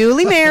right, we're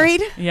newly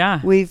married.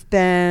 Yeah. We've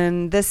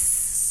been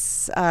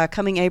this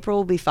coming April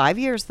will be 5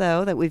 years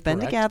though that we've been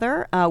Correct.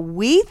 together.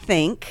 We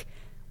think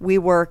we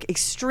work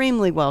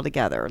extremely well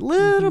together. A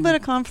little bit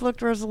of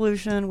conflict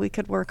resolution we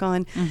could work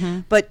on,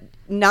 but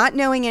not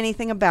knowing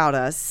anything about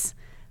us,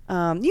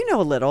 you know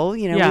a little.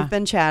 Yeah. We've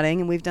been chatting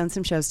and we've done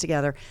some shows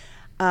together.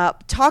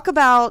 Talk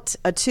about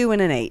a 2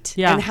 and an 8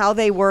 Yeah. and how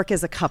they work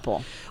as a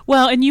couple.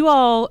 Well, and you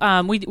all,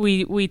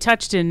 we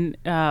touched in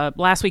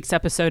last week's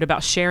episode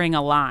about sharing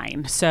a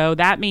line. So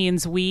that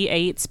means we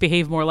 8s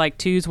behave more like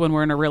 2s when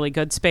we're in a really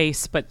good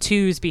space, but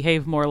 2s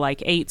behave more like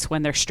 8s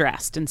when they're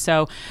stressed. And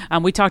so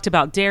we talked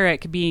about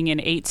Derek being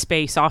in 8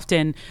 space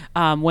often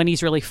when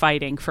he's really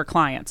fighting for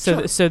clients.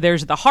 So, so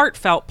there's the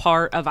heartfelt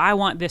part of I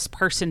want this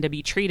person to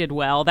be treated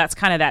well. That's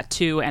kind of that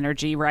 2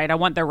 energy, right? I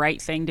want the right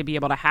thing to be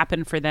able to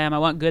happen for them. I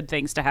want good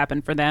things to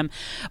happen for them.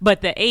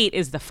 But the 8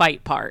 is the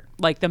fight part,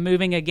 like the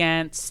moving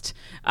against.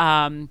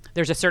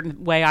 There's a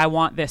certain way I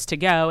want this to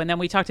go. And then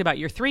we talked about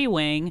your 3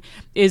 wing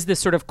is this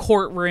sort of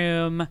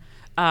courtroom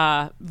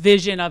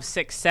vision of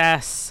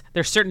success.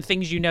 There's certain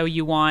things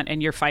you want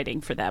and you're fighting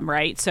for them,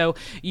 right? So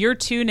your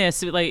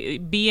 2-ness,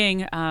 like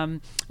being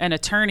an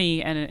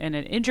attorney and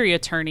an injury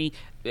attorney,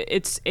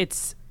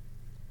 it's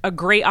a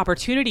great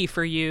opportunity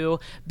for you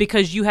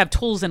because you have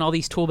tools in all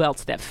these tool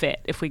belts that fit.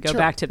 If we go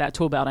back to that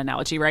tool belt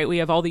analogy, right? We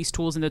have all these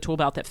tools in the tool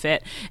belt that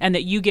fit and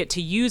that you get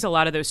to use a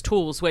lot of those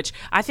tools, which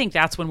I think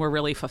that's when we're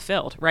really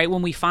fulfilled, right?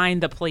 When we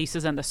find the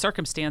places and the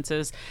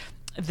circumstances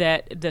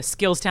that the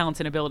skills, talents,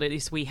 and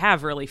abilities we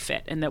have really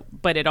fit,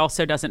 but it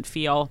also doesn't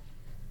feel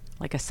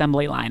like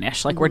assembly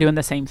line-ish, like we're doing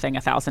the same thing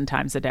 1,000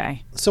 times a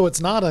day. So it's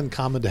not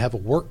uncommon to have a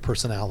work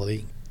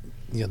personality,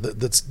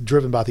 that's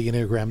driven by the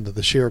Enneagram,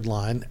 the shared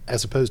line,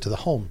 as opposed to the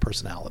home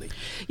personality.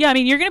 Yeah, I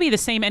mean, you're going to be the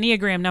same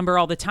Enneagram number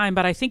all the time,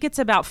 but I think it's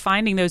about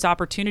finding those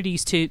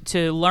opportunities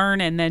to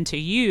learn and then to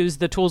use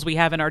the tools we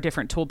have in our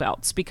different tool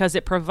belts, because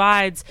it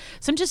provides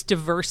some just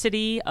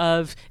diversity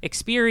of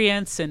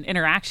experience and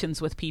interactions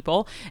with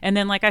people. And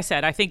then, like I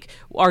said, I think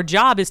our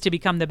job is to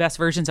become the best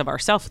versions of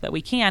ourselves that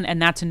we can,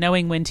 and that's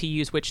knowing when to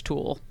use which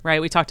tool,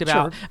 right? We talked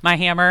about my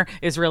hammer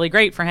is really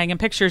great for hanging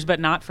pictures, but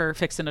not for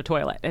fixing a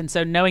toilet. And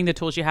so knowing the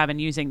tools you have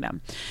and using them.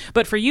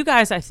 But for you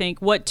guys, I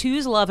think what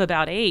 2s love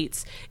about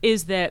 8s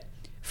is that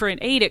for an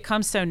 8, it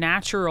comes so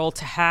natural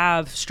to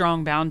have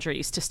strong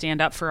boundaries, to stand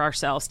up for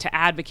ourselves, to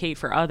advocate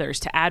for others,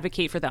 to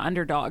advocate for the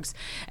underdogs.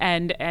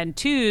 And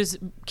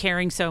 2s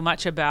caring so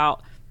much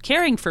about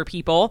caring for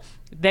people,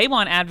 they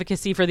want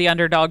advocacy for the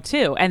underdog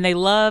too, and they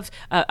love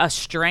a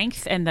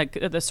strength and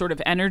the sort of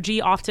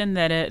energy often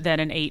that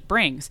an 8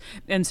 brings,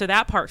 and so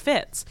that part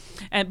fits.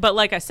 But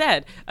like I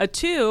said, an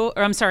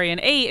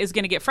 8 is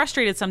going to get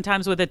frustrated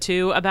sometimes with a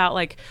 2 about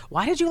like,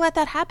 why did you let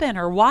that happen,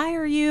 or why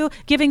are you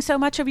giving so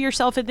much of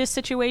yourself in this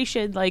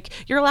situation? Like,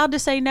 you're allowed to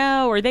say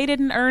no, or they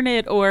didn't earn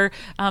it, or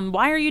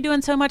why are you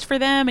doing so much for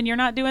them and you're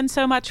not doing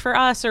so much for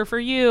us or for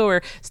you,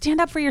 or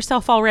stand up for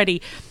yourself already,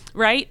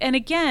 right? And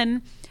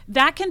again,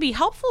 that can be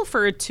helpful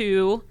for a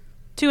 2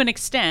 to an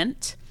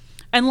extent,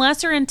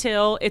 unless or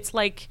until it's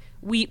like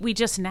we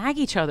just nag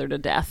each other to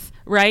death,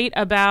 right?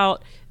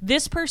 About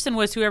this person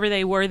was whoever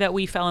they were that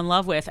we fell in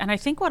love with. And I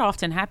think what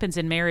often happens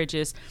in marriage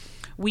is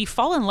we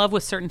fall in love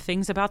with certain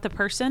things about the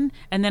person,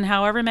 and then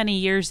however many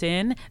years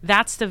in,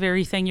 that's the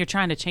very thing you're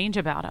trying to change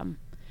about them.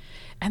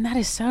 And that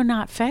is so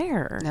not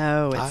fair.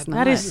 No, it's not.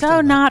 That is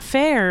so not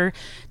fair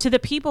to the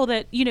people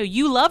that,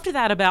 you loved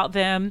that about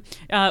them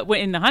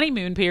in the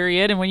honeymoon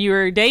period and when you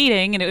were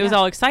dating and it was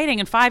all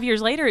exciting. And 5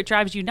 years later, it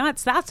drives you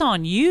nuts. That's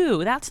on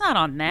you. That's not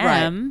on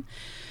them. Right.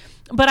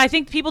 But I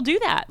think people do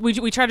that.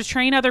 We try to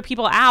train other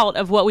people out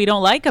of what we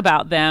don't like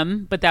about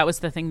them, but that was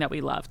the thing that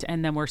we loved.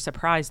 And then we're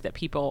surprised that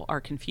people are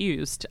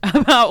confused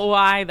about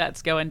why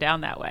that's going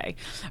down that way,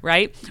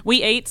 right?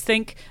 We 8s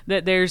think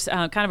that there's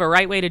kind of a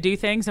right way to do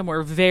things, and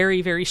we're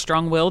very, very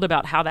strong-willed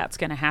about how that's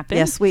going to happen.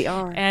 Yes, we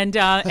are.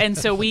 And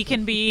so we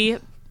can be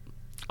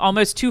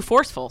almost too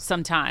forceful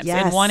sometimes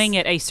Yes. and wanting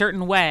it a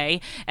certain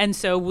way. And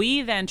so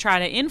we then try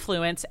to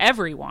influence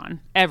everyone.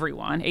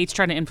 Eight's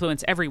trying to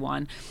influence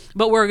everyone.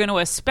 But we're going to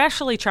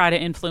especially try to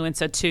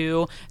influence a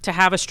 2 to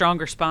have a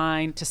stronger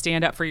spine, to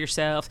stand up for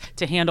yourself,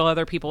 to handle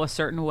other people a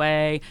certain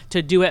way,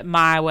 to do it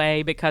my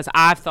way because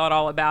I've thought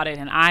all about it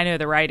and I know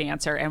the right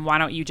answer. And why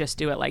don't you just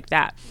do it like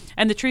that?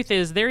 And the truth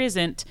is, there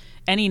isn't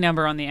any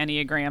number on the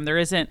Enneagram. There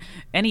isn't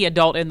any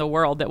adult in the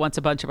world that wants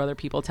a bunch of other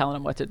people telling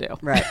them what to do.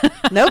 Right.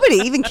 Nobody,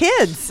 even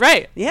kids.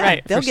 Right. Yeah.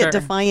 Right, They'll for get sure.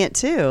 defiant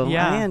too.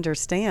 Yeah. I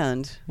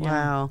understand. Yeah.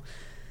 Wow.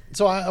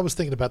 So I was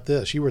thinking about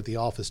this. You were at the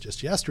office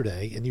just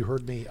yesterday, and you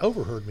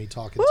overheard me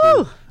talking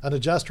Woo! to an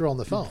adjuster on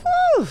the phone.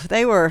 Whew,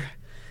 they were.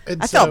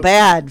 And I so- felt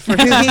bad for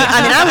who he.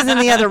 I was in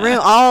the other room.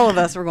 All of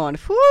us were going,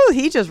 whew,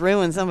 he just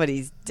ruined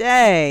somebody's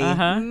day.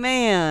 Uh-huh.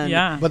 Man.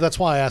 Yeah. But that's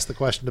why I asked the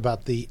question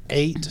about the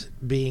 8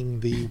 being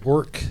the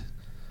work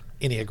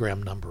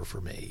Enneagram number for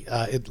me.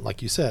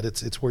 Like you said,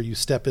 it's where you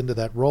step into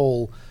that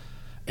role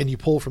and you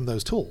pull from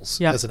those tools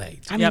Yep. as an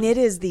 8. I Yep. mean, it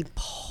is the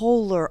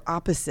polar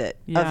opposite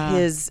Yeah. of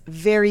his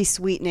very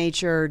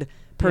sweet-natured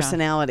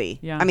personality.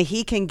 Yeah. I mean,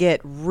 he can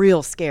get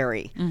real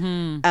scary.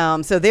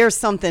 So there's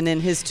something in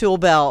his tool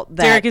belt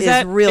that Derek, is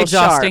that real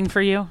exhausting sharp.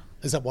 for you?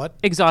 Is that what?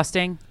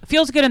 Exhausting.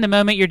 Feels good in the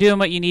moment. You're doing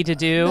what you need to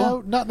do.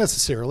 No, not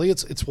necessarily.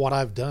 It's what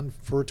I've done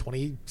for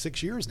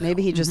 26 years now.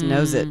 Maybe he just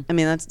knows Mm-hmm. it. I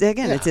mean, that's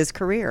again, Yeah. it's his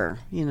career.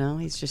 You know,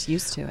 he's just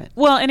used to it.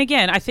 Well, and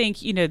again, I think,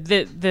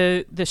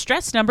 the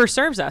stress number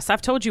serves us.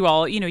 I've told you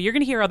all, you're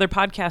going to hear other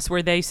podcasts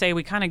where they say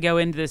we kind of go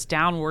into this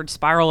downward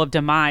spiral of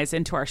demise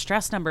into our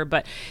stress number.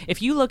 But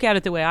if you look at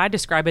it the way I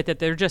describe it, that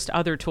they're just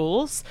other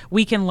tools,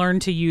 we can learn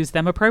to use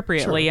them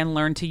appropriately Sure. and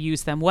learn to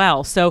use them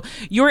well. So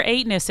your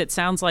 8-ness, it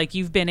sounds like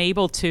you've been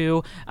able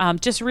to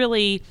just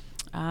really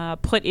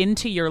put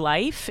into your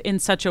life in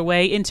such a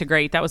way,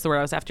 integrate, that was the word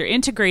I was after,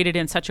 integrate it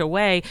in such a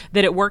way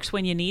that it works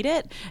when you need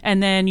it,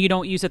 and then you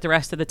don't use it the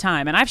rest of the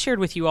time. And I've shared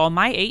with you all,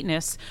 my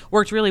 8-ness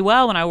worked really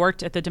well when I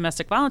worked at the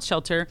domestic violence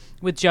shelter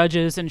with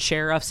judges and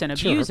sheriffs and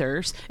Sure.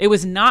 abusers. It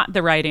was not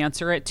the right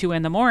answer at 2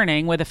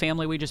 a.m. with a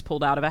family we just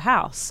pulled out of a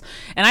house.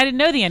 And I didn't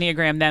know the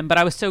Enneagram then, but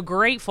I was so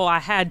grateful I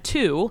had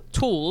 2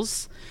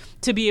 tools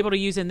to be able to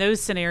use in those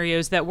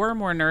scenarios that were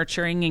more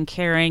nurturing and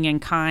caring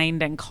and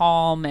kind and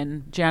calm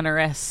and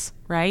generous,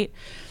 right?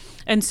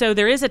 And so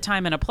there is a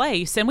time and a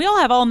place, and we all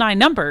have all 9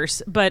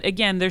 numbers, but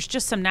again, there's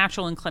just some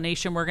natural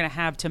inclination we're going to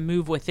have to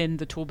move within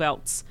the tool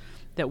belts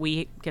that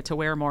we get to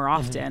wear more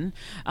often.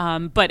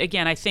 But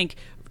again, I think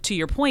to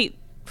your point,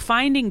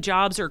 finding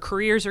jobs or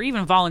careers or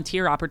even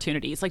volunteer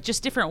opportunities, like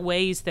just different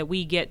ways that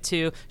we get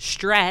to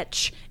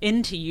stretch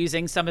into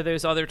using some of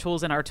those other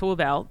tools in our tool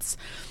belts,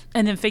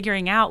 and then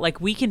figuring out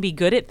like we can be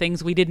good at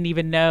things we didn't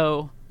even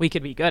know we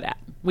could be good at.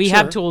 We Sure.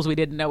 have tools we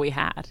didn't know we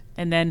had.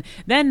 And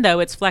then though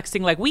it's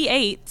flexing, like we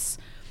 8s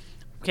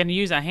can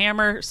use a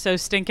hammer so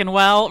stinking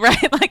well,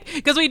 right? Like,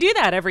 because we do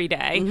that every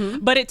day,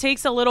 but it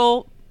takes a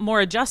little more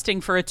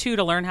adjusting for a 2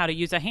 to learn how to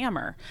use a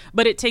hammer.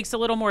 But it takes a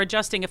little more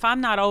adjusting. If I'm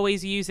not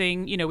always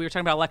using, we were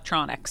talking about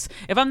electronics.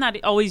 If I'm not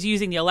always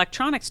using the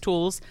electronics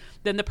tools,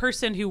 then the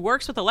person who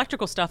works with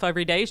electrical stuff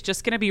every day is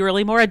just going to be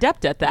really more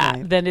adept at that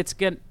Right.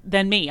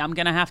 than me. I'm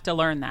going to have to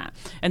learn that.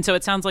 And so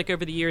it sounds like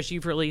over the years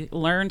you've really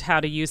learned how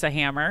to use a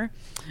hammer,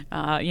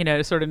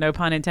 sort of no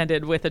pun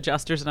intended, with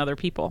adjusters and other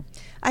people.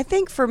 I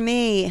think for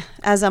me,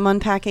 as I'm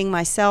unpacking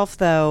myself,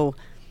 though,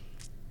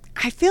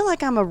 I feel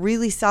like I'm a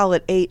really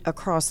solid 8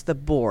 across the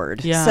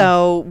board. Yeah.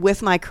 So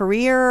with my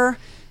career,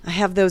 I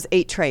have those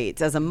 8 traits.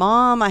 As a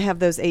mom, I have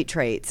those 8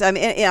 traits. I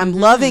mean, I'm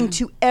loving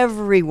to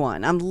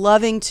everyone. I'm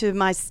loving to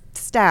my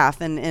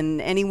staff and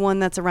anyone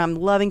that's around.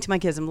 I'm loving to my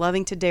kids. I'm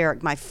loving to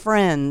Derek, my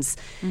friends.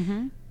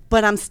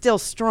 But I'm still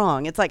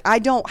strong. It's like I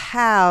don't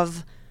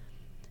have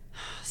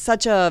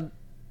such a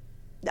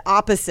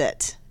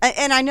opposite.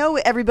 And I know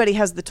everybody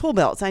has the tool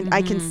belts.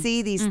 I can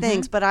see these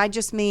things, but I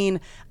just mean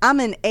I'm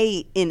an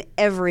 8 in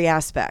every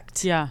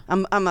aspect. Yeah.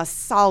 I'm a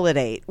solid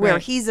 8, where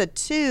Right. he's a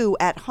 2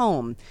 at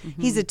home.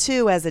 He's a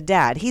 2 as a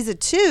dad. He's a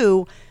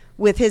 2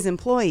 with his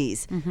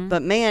employees.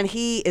 But man,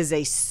 he is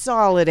a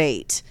solid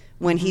 8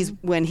 when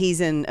he's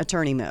in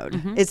attorney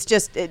mode. It's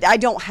just I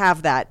don't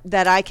have that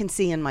I can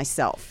see in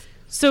myself.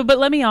 So, but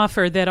let me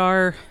offer that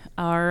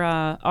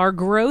our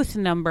growth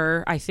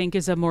number, I think,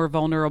 is a more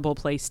vulnerable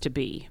place to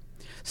be.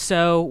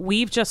 So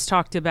we've just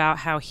talked about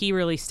how he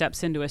really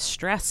steps into a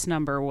stress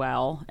number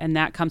well, and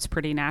that comes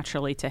pretty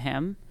naturally to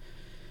him.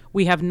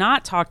 We have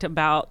not talked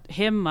about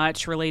him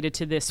much related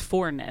to this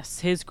 4-ness,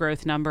 his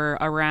growth number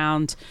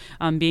around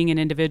being an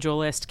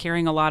individualist,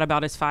 caring a lot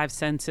about his 5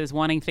 senses,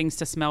 wanting things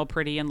to smell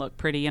pretty and look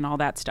pretty and all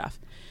that stuff.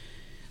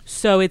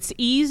 So it's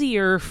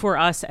easier for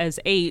us as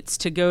 8s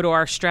to go to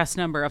our stress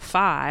number of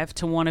 5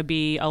 to want to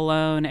be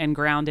alone and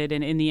grounded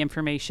and in the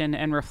information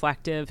and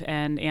reflective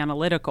and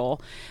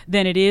analytical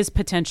than it is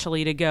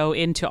potentially to go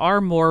into our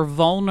more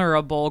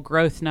vulnerable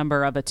growth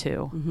number of a 2.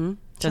 Mm-hmm.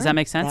 Does that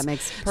make sense? That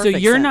makes So perfect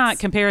you're sense. not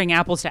comparing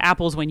apples to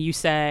apples when you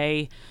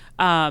say,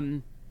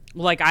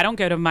 like, I don't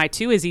go to my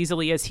 2 as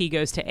easily as he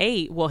goes to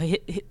 8. Well,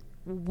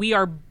 we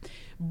are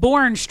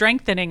born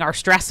strengthening our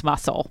stress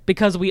muscle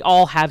because we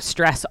all have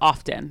stress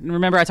often. And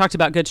remember, I talked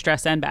about good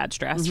stress and bad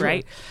stress,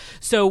 right?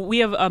 So we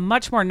have a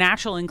much more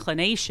natural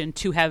inclination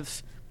to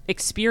have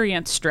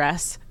experienced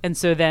stress, and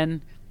so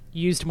then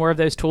used more of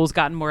those tools,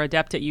 gotten more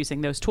adept at using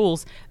those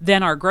tools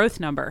than our growth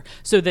number.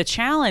 So the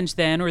challenge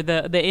then, or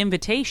the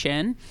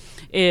invitation,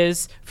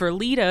 is for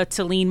Lita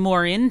to lean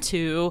more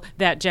into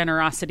that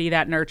generosity,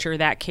 that nurture,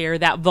 that care,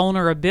 that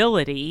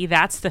vulnerability.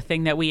 That's the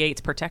thing that we ate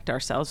to protect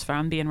ourselves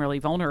from, being really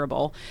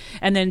vulnerable.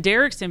 And then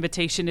Derek's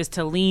invitation is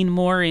to lean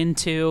more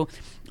into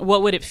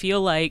what would it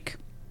feel like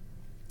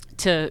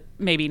to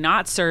maybe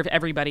not serve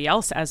everybody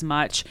else as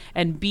much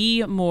and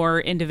be more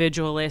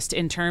individualist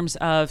in terms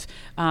of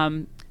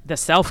the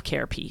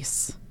self-care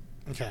piece.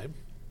 Okay.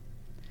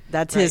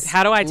 That's right. his.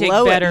 How do I take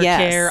better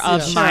care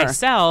of Yeah.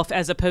 myself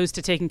as opposed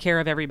to taking care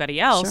of everybody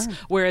else? Sure.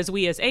 Whereas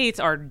we as eights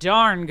are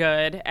darn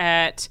good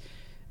at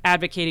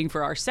advocating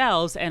for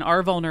ourselves, and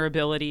our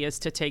vulnerability is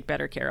to take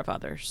better care of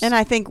others. And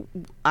I think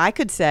I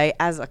could say,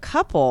 as a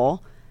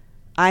couple,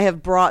 I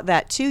have brought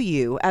that to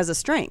you as a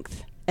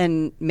strength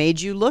and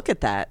made you look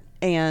at that.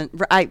 And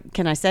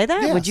can I say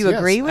that? Yes, Would you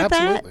agree with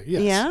absolutely, that?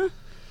 yes. Yeah.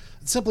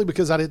 Simply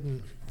because I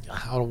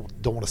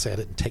don't want to say I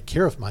didn't take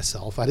care of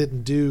myself. I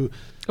didn't do.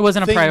 It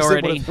wasn't a things that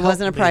priority. would have It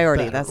wasn't a helped me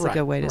priority. better. That's a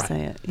good way to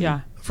say it. Yeah.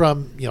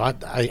 From,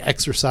 I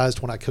exercised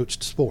when I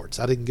coached sports.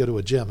 I didn't go to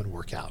a gym and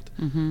work out.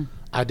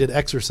 I did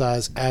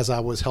exercise as I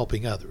was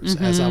helping others,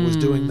 as I was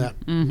doing that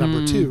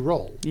number 2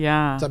 role.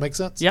 Yeah. Does that make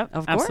sense? Yep.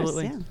 Of course.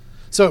 Absolutely. Yeah.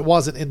 So it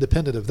wasn't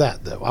independent of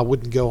that, though. I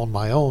wouldn't go on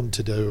my own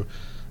to do,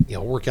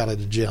 work out at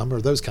a gym or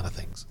those kind of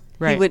things.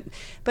 Right.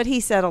 But he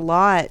said a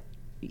lot.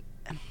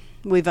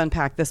 We've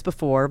unpacked this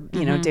before.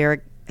 You know,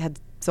 Derek had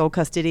sole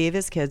custody of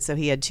his kids, so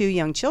he had 2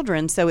 young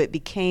children, so it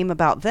became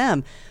about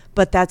them.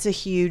 But that's a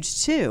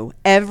huge too.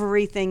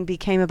 Everything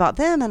became about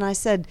them, and I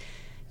said,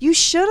 you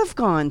should have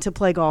gone to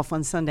play golf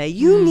on Sunday.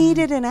 You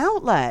needed an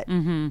outlet.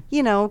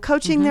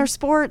 Coaching their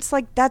sports,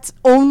 like, that's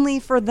only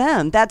for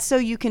them. That's so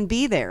you can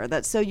be there.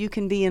 That's so you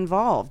can be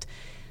involved.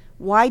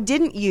 Why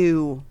didn't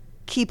you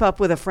keep up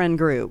with a friend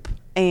group?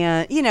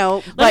 And,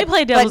 Let me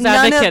play devil's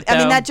advocate, I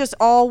mean, though. that just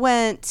all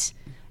went,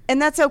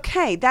 and that's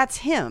okay. That's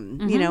him,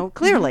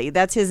 clearly.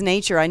 That's his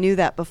nature. I knew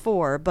that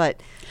before,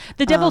 but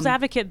the devil's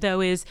advocate,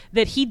 though, is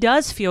that he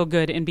does feel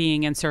good in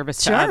being in service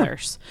to Sure.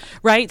 others,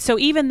 right? So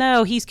even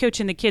though he's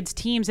coaching the kids'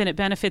 teams and it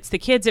benefits the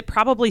kids, it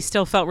probably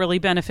still felt really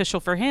beneficial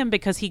for him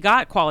because he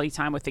got quality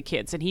time with the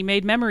kids and he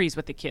made memories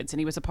with the kids and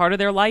he was a part of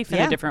their life in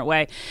a different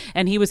way.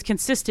 And he was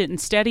consistent and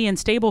steady and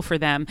stable for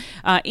them.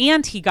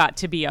 And he got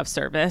to be of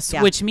service,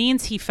 which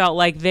means he felt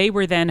like they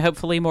were then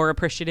hopefully more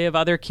appreciative.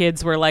 Other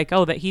kids were like,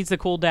 oh, that he's the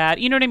cool dad.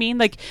 You know what I mean?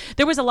 Like,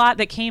 there was a lot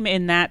that came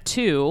in that,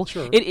 too.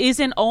 Sure. It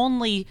isn't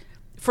only...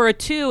 For a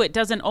 2, it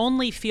doesn't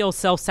only feel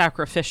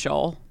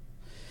self-sacrificial.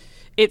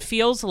 It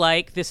feels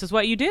like this is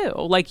what you do.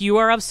 Like, you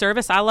are of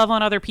service. I love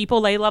on other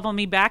people. They love on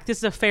me back. This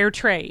is a fair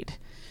trade.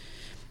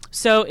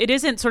 So it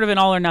isn't sort of an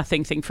all or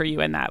nothing thing for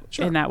you in that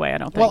way, I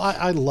don't think. Well,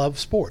 I love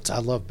sports. I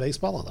love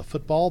baseball. I love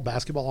football,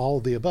 basketball, all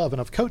of the above, and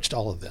I've coached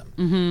all of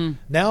them.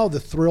 Now the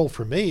thrill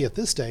for me at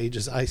this stage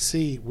is I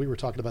see, we were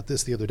talking about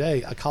this the other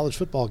day, a college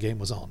football game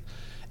was on.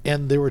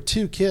 And there were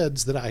 2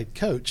 kids that I had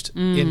coached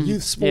in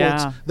youth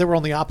sports that were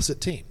on the opposite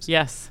teams.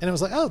 Yes. And it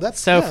was like, oh, that's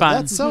So fun.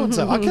 That's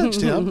so-and-so. I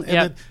coached him. And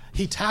then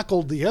he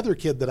tackled the other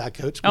kid that I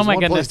coached because Oh my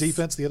one plays goodness.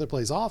 defense, the other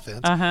plays offense.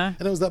 Uh-huh.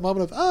 And it was that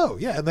moment of, oh,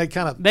 yeah. And they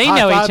kind of They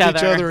know each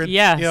high-fived other. and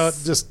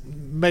Yes. just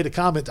made a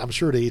comment, I'm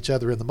sure, to each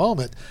other in the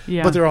moment.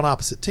 Yeah. But they're on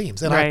opposite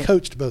teams. And Right. I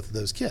coached both of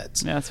those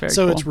kids. Yeah, that's very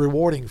so cool. it's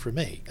rewarding for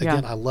me. Yeah.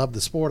 Again, I love the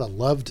sport. I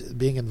loved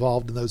being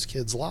involved in those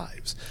kids'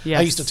 lives. Yes.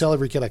 I used to tell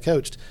every kid I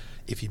coached,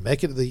 if you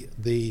make it to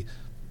the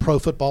Pro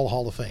Football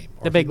Hall of Fame,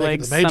 or The if big you make it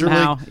leagues to Major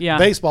somehow. League Yeah.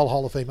 Baseball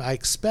Hall of Fame, I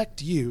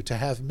expect you to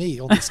have me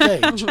on the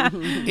stage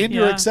in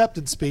your Yeah.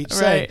 acceptance speech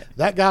saying, Right.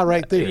 that guy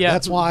right there, Yeah.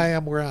 that's why I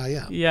am where I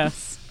am.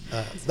 Yes.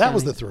 That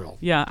was the thrill.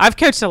 Yeah, I've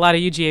coached a lot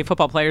of UGA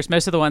football players,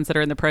 most of the ones that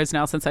are in the pros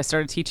now since I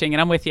started teaching. And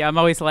I'm with you. I'm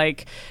always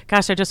like,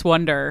 gosh, I just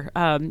wonder,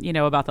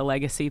 about the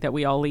legacy that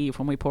we all leave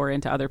when we pour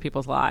into other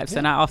people's lives.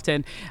 And I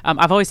often,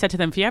 I've always said to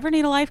them, if you ever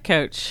need a life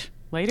coach,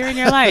 later in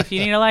your life, you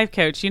need a life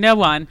coach,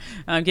 one,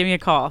 give me a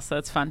call. So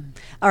it's fun.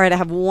 All right, I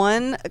have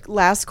one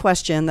last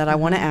question that I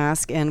want to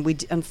ask, and we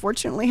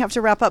unfortunately have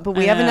to wrap up, but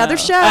we have another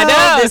show. I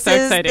know, This so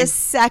is exciting. the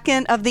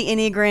second of the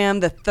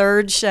Enneagram, the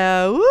 3rd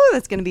show. Ooh,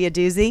 that's going to be a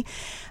doozy.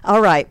 All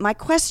right, my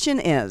question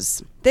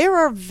is, there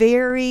are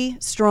very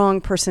strong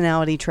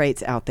personality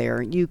traits out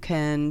there. You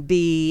can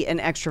be an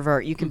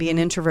extrovert, you can be an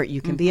introvert, you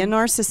can be a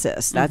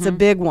narcissist. That's a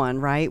big one,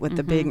 right, with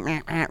the big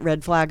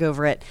red flag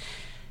over it.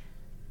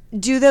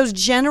 Do those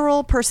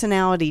general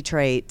personality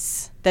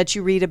traits that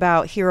you read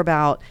about, hear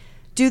about,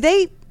 do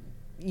they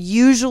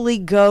usually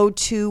go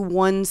to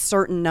one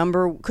certain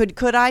number?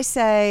 Could I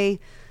say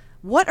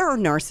what are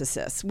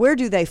narcissists? Where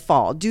do they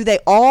fall? Do they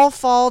all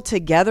fall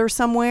together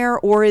somewhere,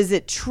 or is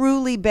it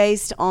truly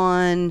based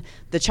on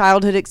the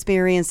childhood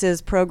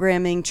experiences,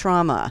 programming,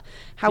 trauma?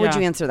 How would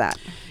you answer that?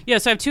 Yeah,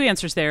 so I have two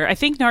answers there. I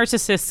think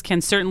narcissists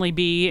can certainly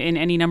be in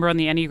any number on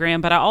the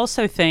Enneagram, but I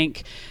also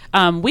think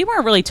we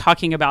weren't really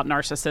talking about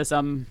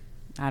narcissism,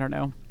 I don't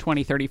know,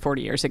 20, 30,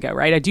 40 years ago,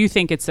 right? I do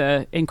think it's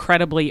a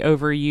incredibly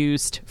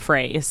overused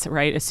phrase,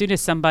 right? As soon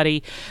as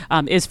somebody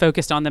is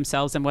focused on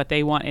themselves and what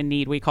they want and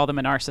need, we call them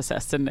a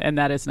narcissist. And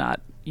that is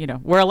not,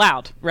 we're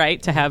allowed,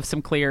 right, to have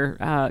some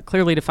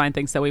clearly defined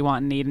things that we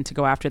want and need and to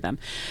go after them.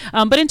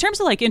 But in terms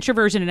of like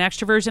introversion and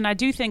extroversion, I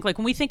do think like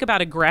when we think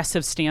about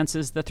aggressive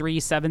stances, the 3s,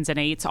 7s, and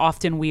 8s,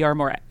 often we are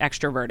more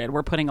extroverted.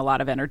 We're putting a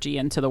lot of energy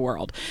into the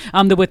world.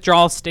 The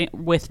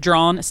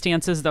withdrawn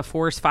stances, the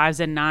 4s, 5s,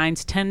 and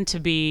 9s tend to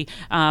be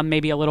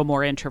maybe a little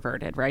more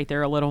introverted, right?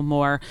 They're a little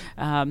more,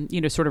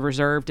 sort of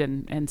reserved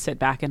and sit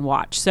back and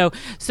watch. So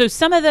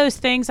some of those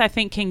things I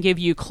think can give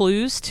you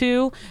clues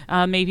to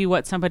maybe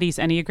what somebody's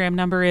Enneagram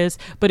number is,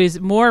 but is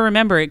more,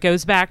 remember, it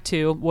goes back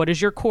to what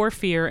is your core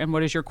fear and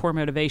what is your core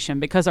motivation,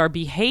 because our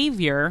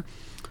behavior,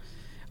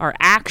 our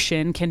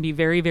action can be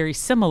very, very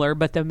similar,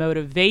 but the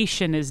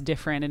motivation is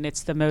different, and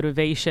it's the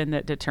motivation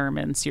that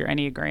determines your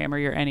Enneagram, or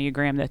your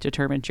Enneagram that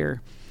determines your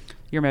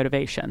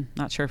motivation.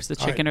 Not sure if it's the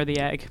chicken or the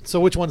egg. So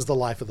which one's the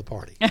life of the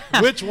party?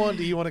 Which one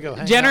do you want to go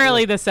hang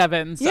Generally out with? the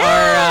 7s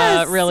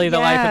are really the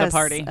life of the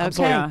party. Okay. I'm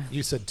sorry,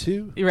 you said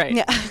 2? Right.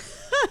 Yeah.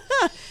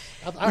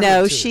 I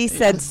No, heard 2. she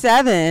said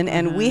 7,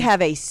 and we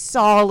have a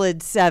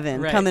solid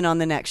 7 Right. coming on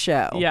the next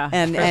show. Yeah,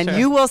 and for and sure.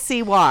 you will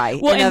see why.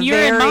 Well, in and a you're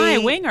in my very-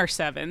 wing are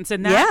 7s,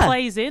 and that Yeah.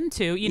 plays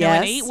into, an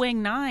Yes.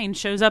 8-wing 9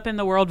 shows up in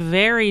the world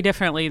very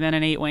differently than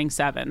an 8-wing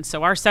 7.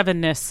 So our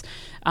 7-ness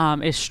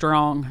is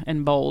strong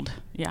and bold.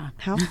 Yeah.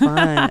 How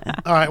fun.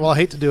 All right, well, I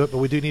hate to do it, but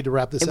we do need to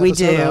wrap this we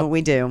episode do. up.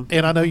 We do.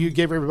 And I know you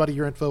gave everybody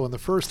your info in the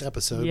first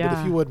episode, but Yeah.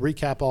 if you would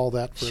recap all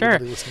that for Sure.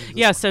 everybody listening to this.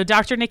 Yeah. So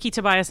Dr. Nikki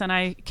Tobias, and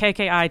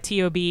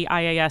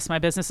KKITOBIAS. My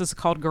business is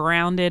called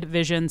Grounded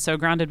Vision. So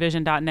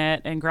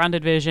groundedvision.net and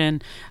Grounded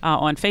Vision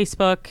on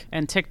Facebook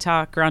and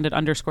TikTok,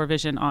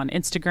 grounded_vision on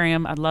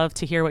Instagram. I'd love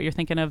to hear what you're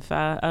thinking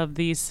of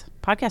these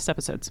podcast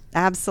episodes.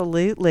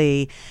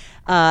 Absolutely.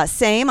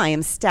 Same. I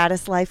am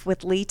Status Life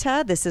with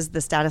Lita. This is the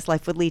Status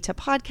Life with Lita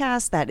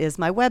podcast. That is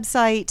my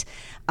website.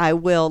 I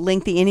will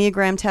link the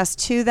Enneagram test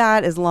to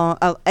that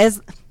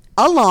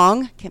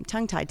along, I'm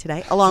tongue-tied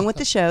today, along with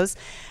the shows.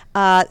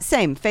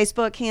 Same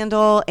Facebook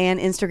handle and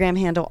Instagram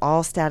handle,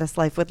 all Status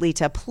Life with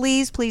Lita.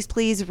 Please, please,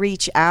 please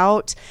reach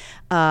out.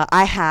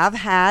 I have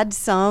had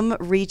some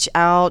reach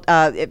out.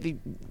 If you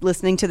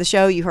listening to the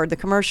show, you heard the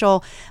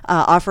commercial,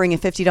 offering a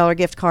 $50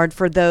 gift card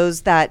for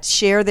those that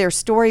share their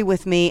story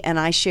with me, and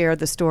I share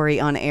the story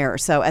on air.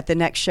 So at the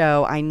next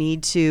show, I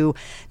need to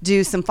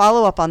do some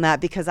follow-up on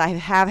that, because I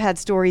have had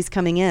stories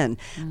coming in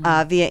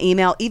via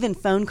email, even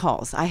phone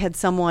calls. I had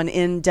someone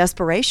in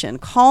desperation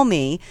call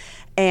me,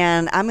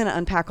 and I'm going to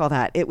unpack all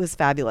that. It was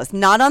fabulous.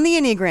 Not on the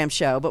Enneagram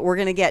show, but we're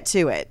going to get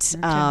to it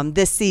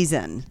this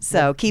season.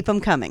 So keep them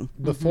coming.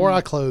 Before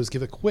I close,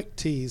 give a quick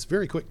tease,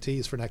 very quick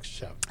tease for next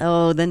show.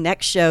 Oh, the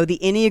next show, the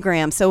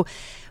Enneagram. So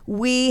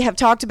we have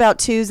talked about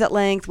 2s at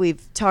length.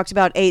 We've talked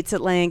about 8s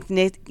at length.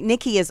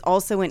 Nikki is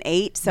also an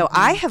 8. So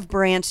I have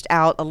branched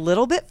out a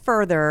little bit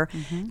further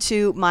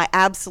to my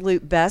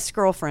absolute best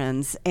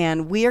girlfriends.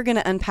 And we are going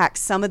to unpack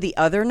some of the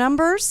other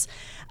numbers.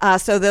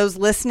 So those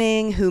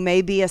listening who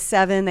may be a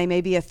 7, they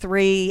may be a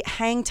 3,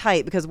 hang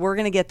tight, because we're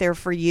going to get there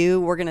for you.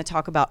 We're going to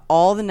talk about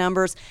all the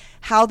numbers,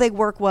 how they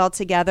work well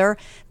together.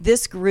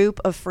 This group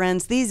of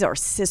friends, these are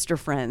sister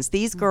friends.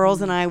 These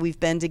girls and I, we've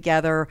been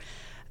together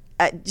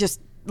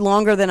just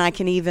longer than I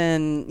can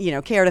even,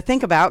 care to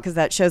think about, because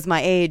that shows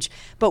my age.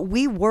 But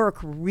we work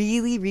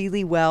really,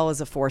 really well as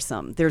a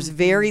foursome. There's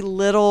very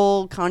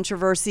little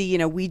controversy.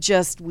 We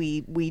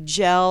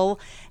gel.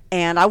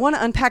 And I want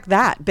to unpack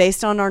that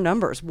based on our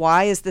numbers.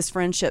 Why is this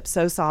friendship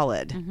so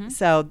solid?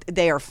 So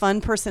they are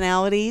fun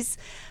personalities.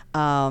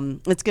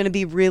 It's going to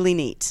be really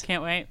neat.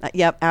 Can't wait.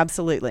 Yep,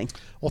 absolutely.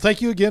 Well,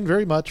 thank you again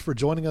very much for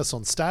joining us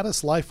on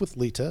Status Life with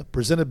Lita,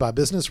 presented by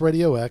Business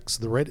Radio X,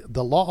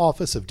 the law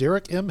office of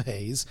Derek M.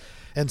 Hayes,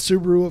 and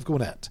Subaru of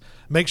Gwinnett.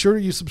 Make sure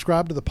you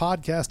subscribe to the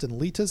podcast and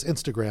Lita's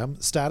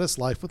Instagram, Status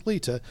Life with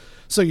Lita,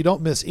 so you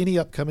don't miss any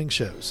upcoming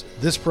shows.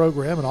 This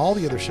program and all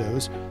the other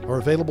shows are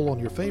available on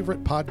your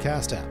favorite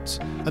podcast apps.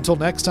 Until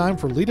next time,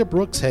 for Lita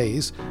Brooks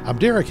Hayes, I'm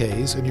Derek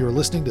Hayes, and you are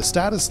listening to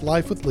Status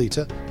Life with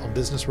Lita on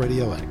Business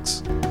Radio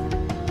X.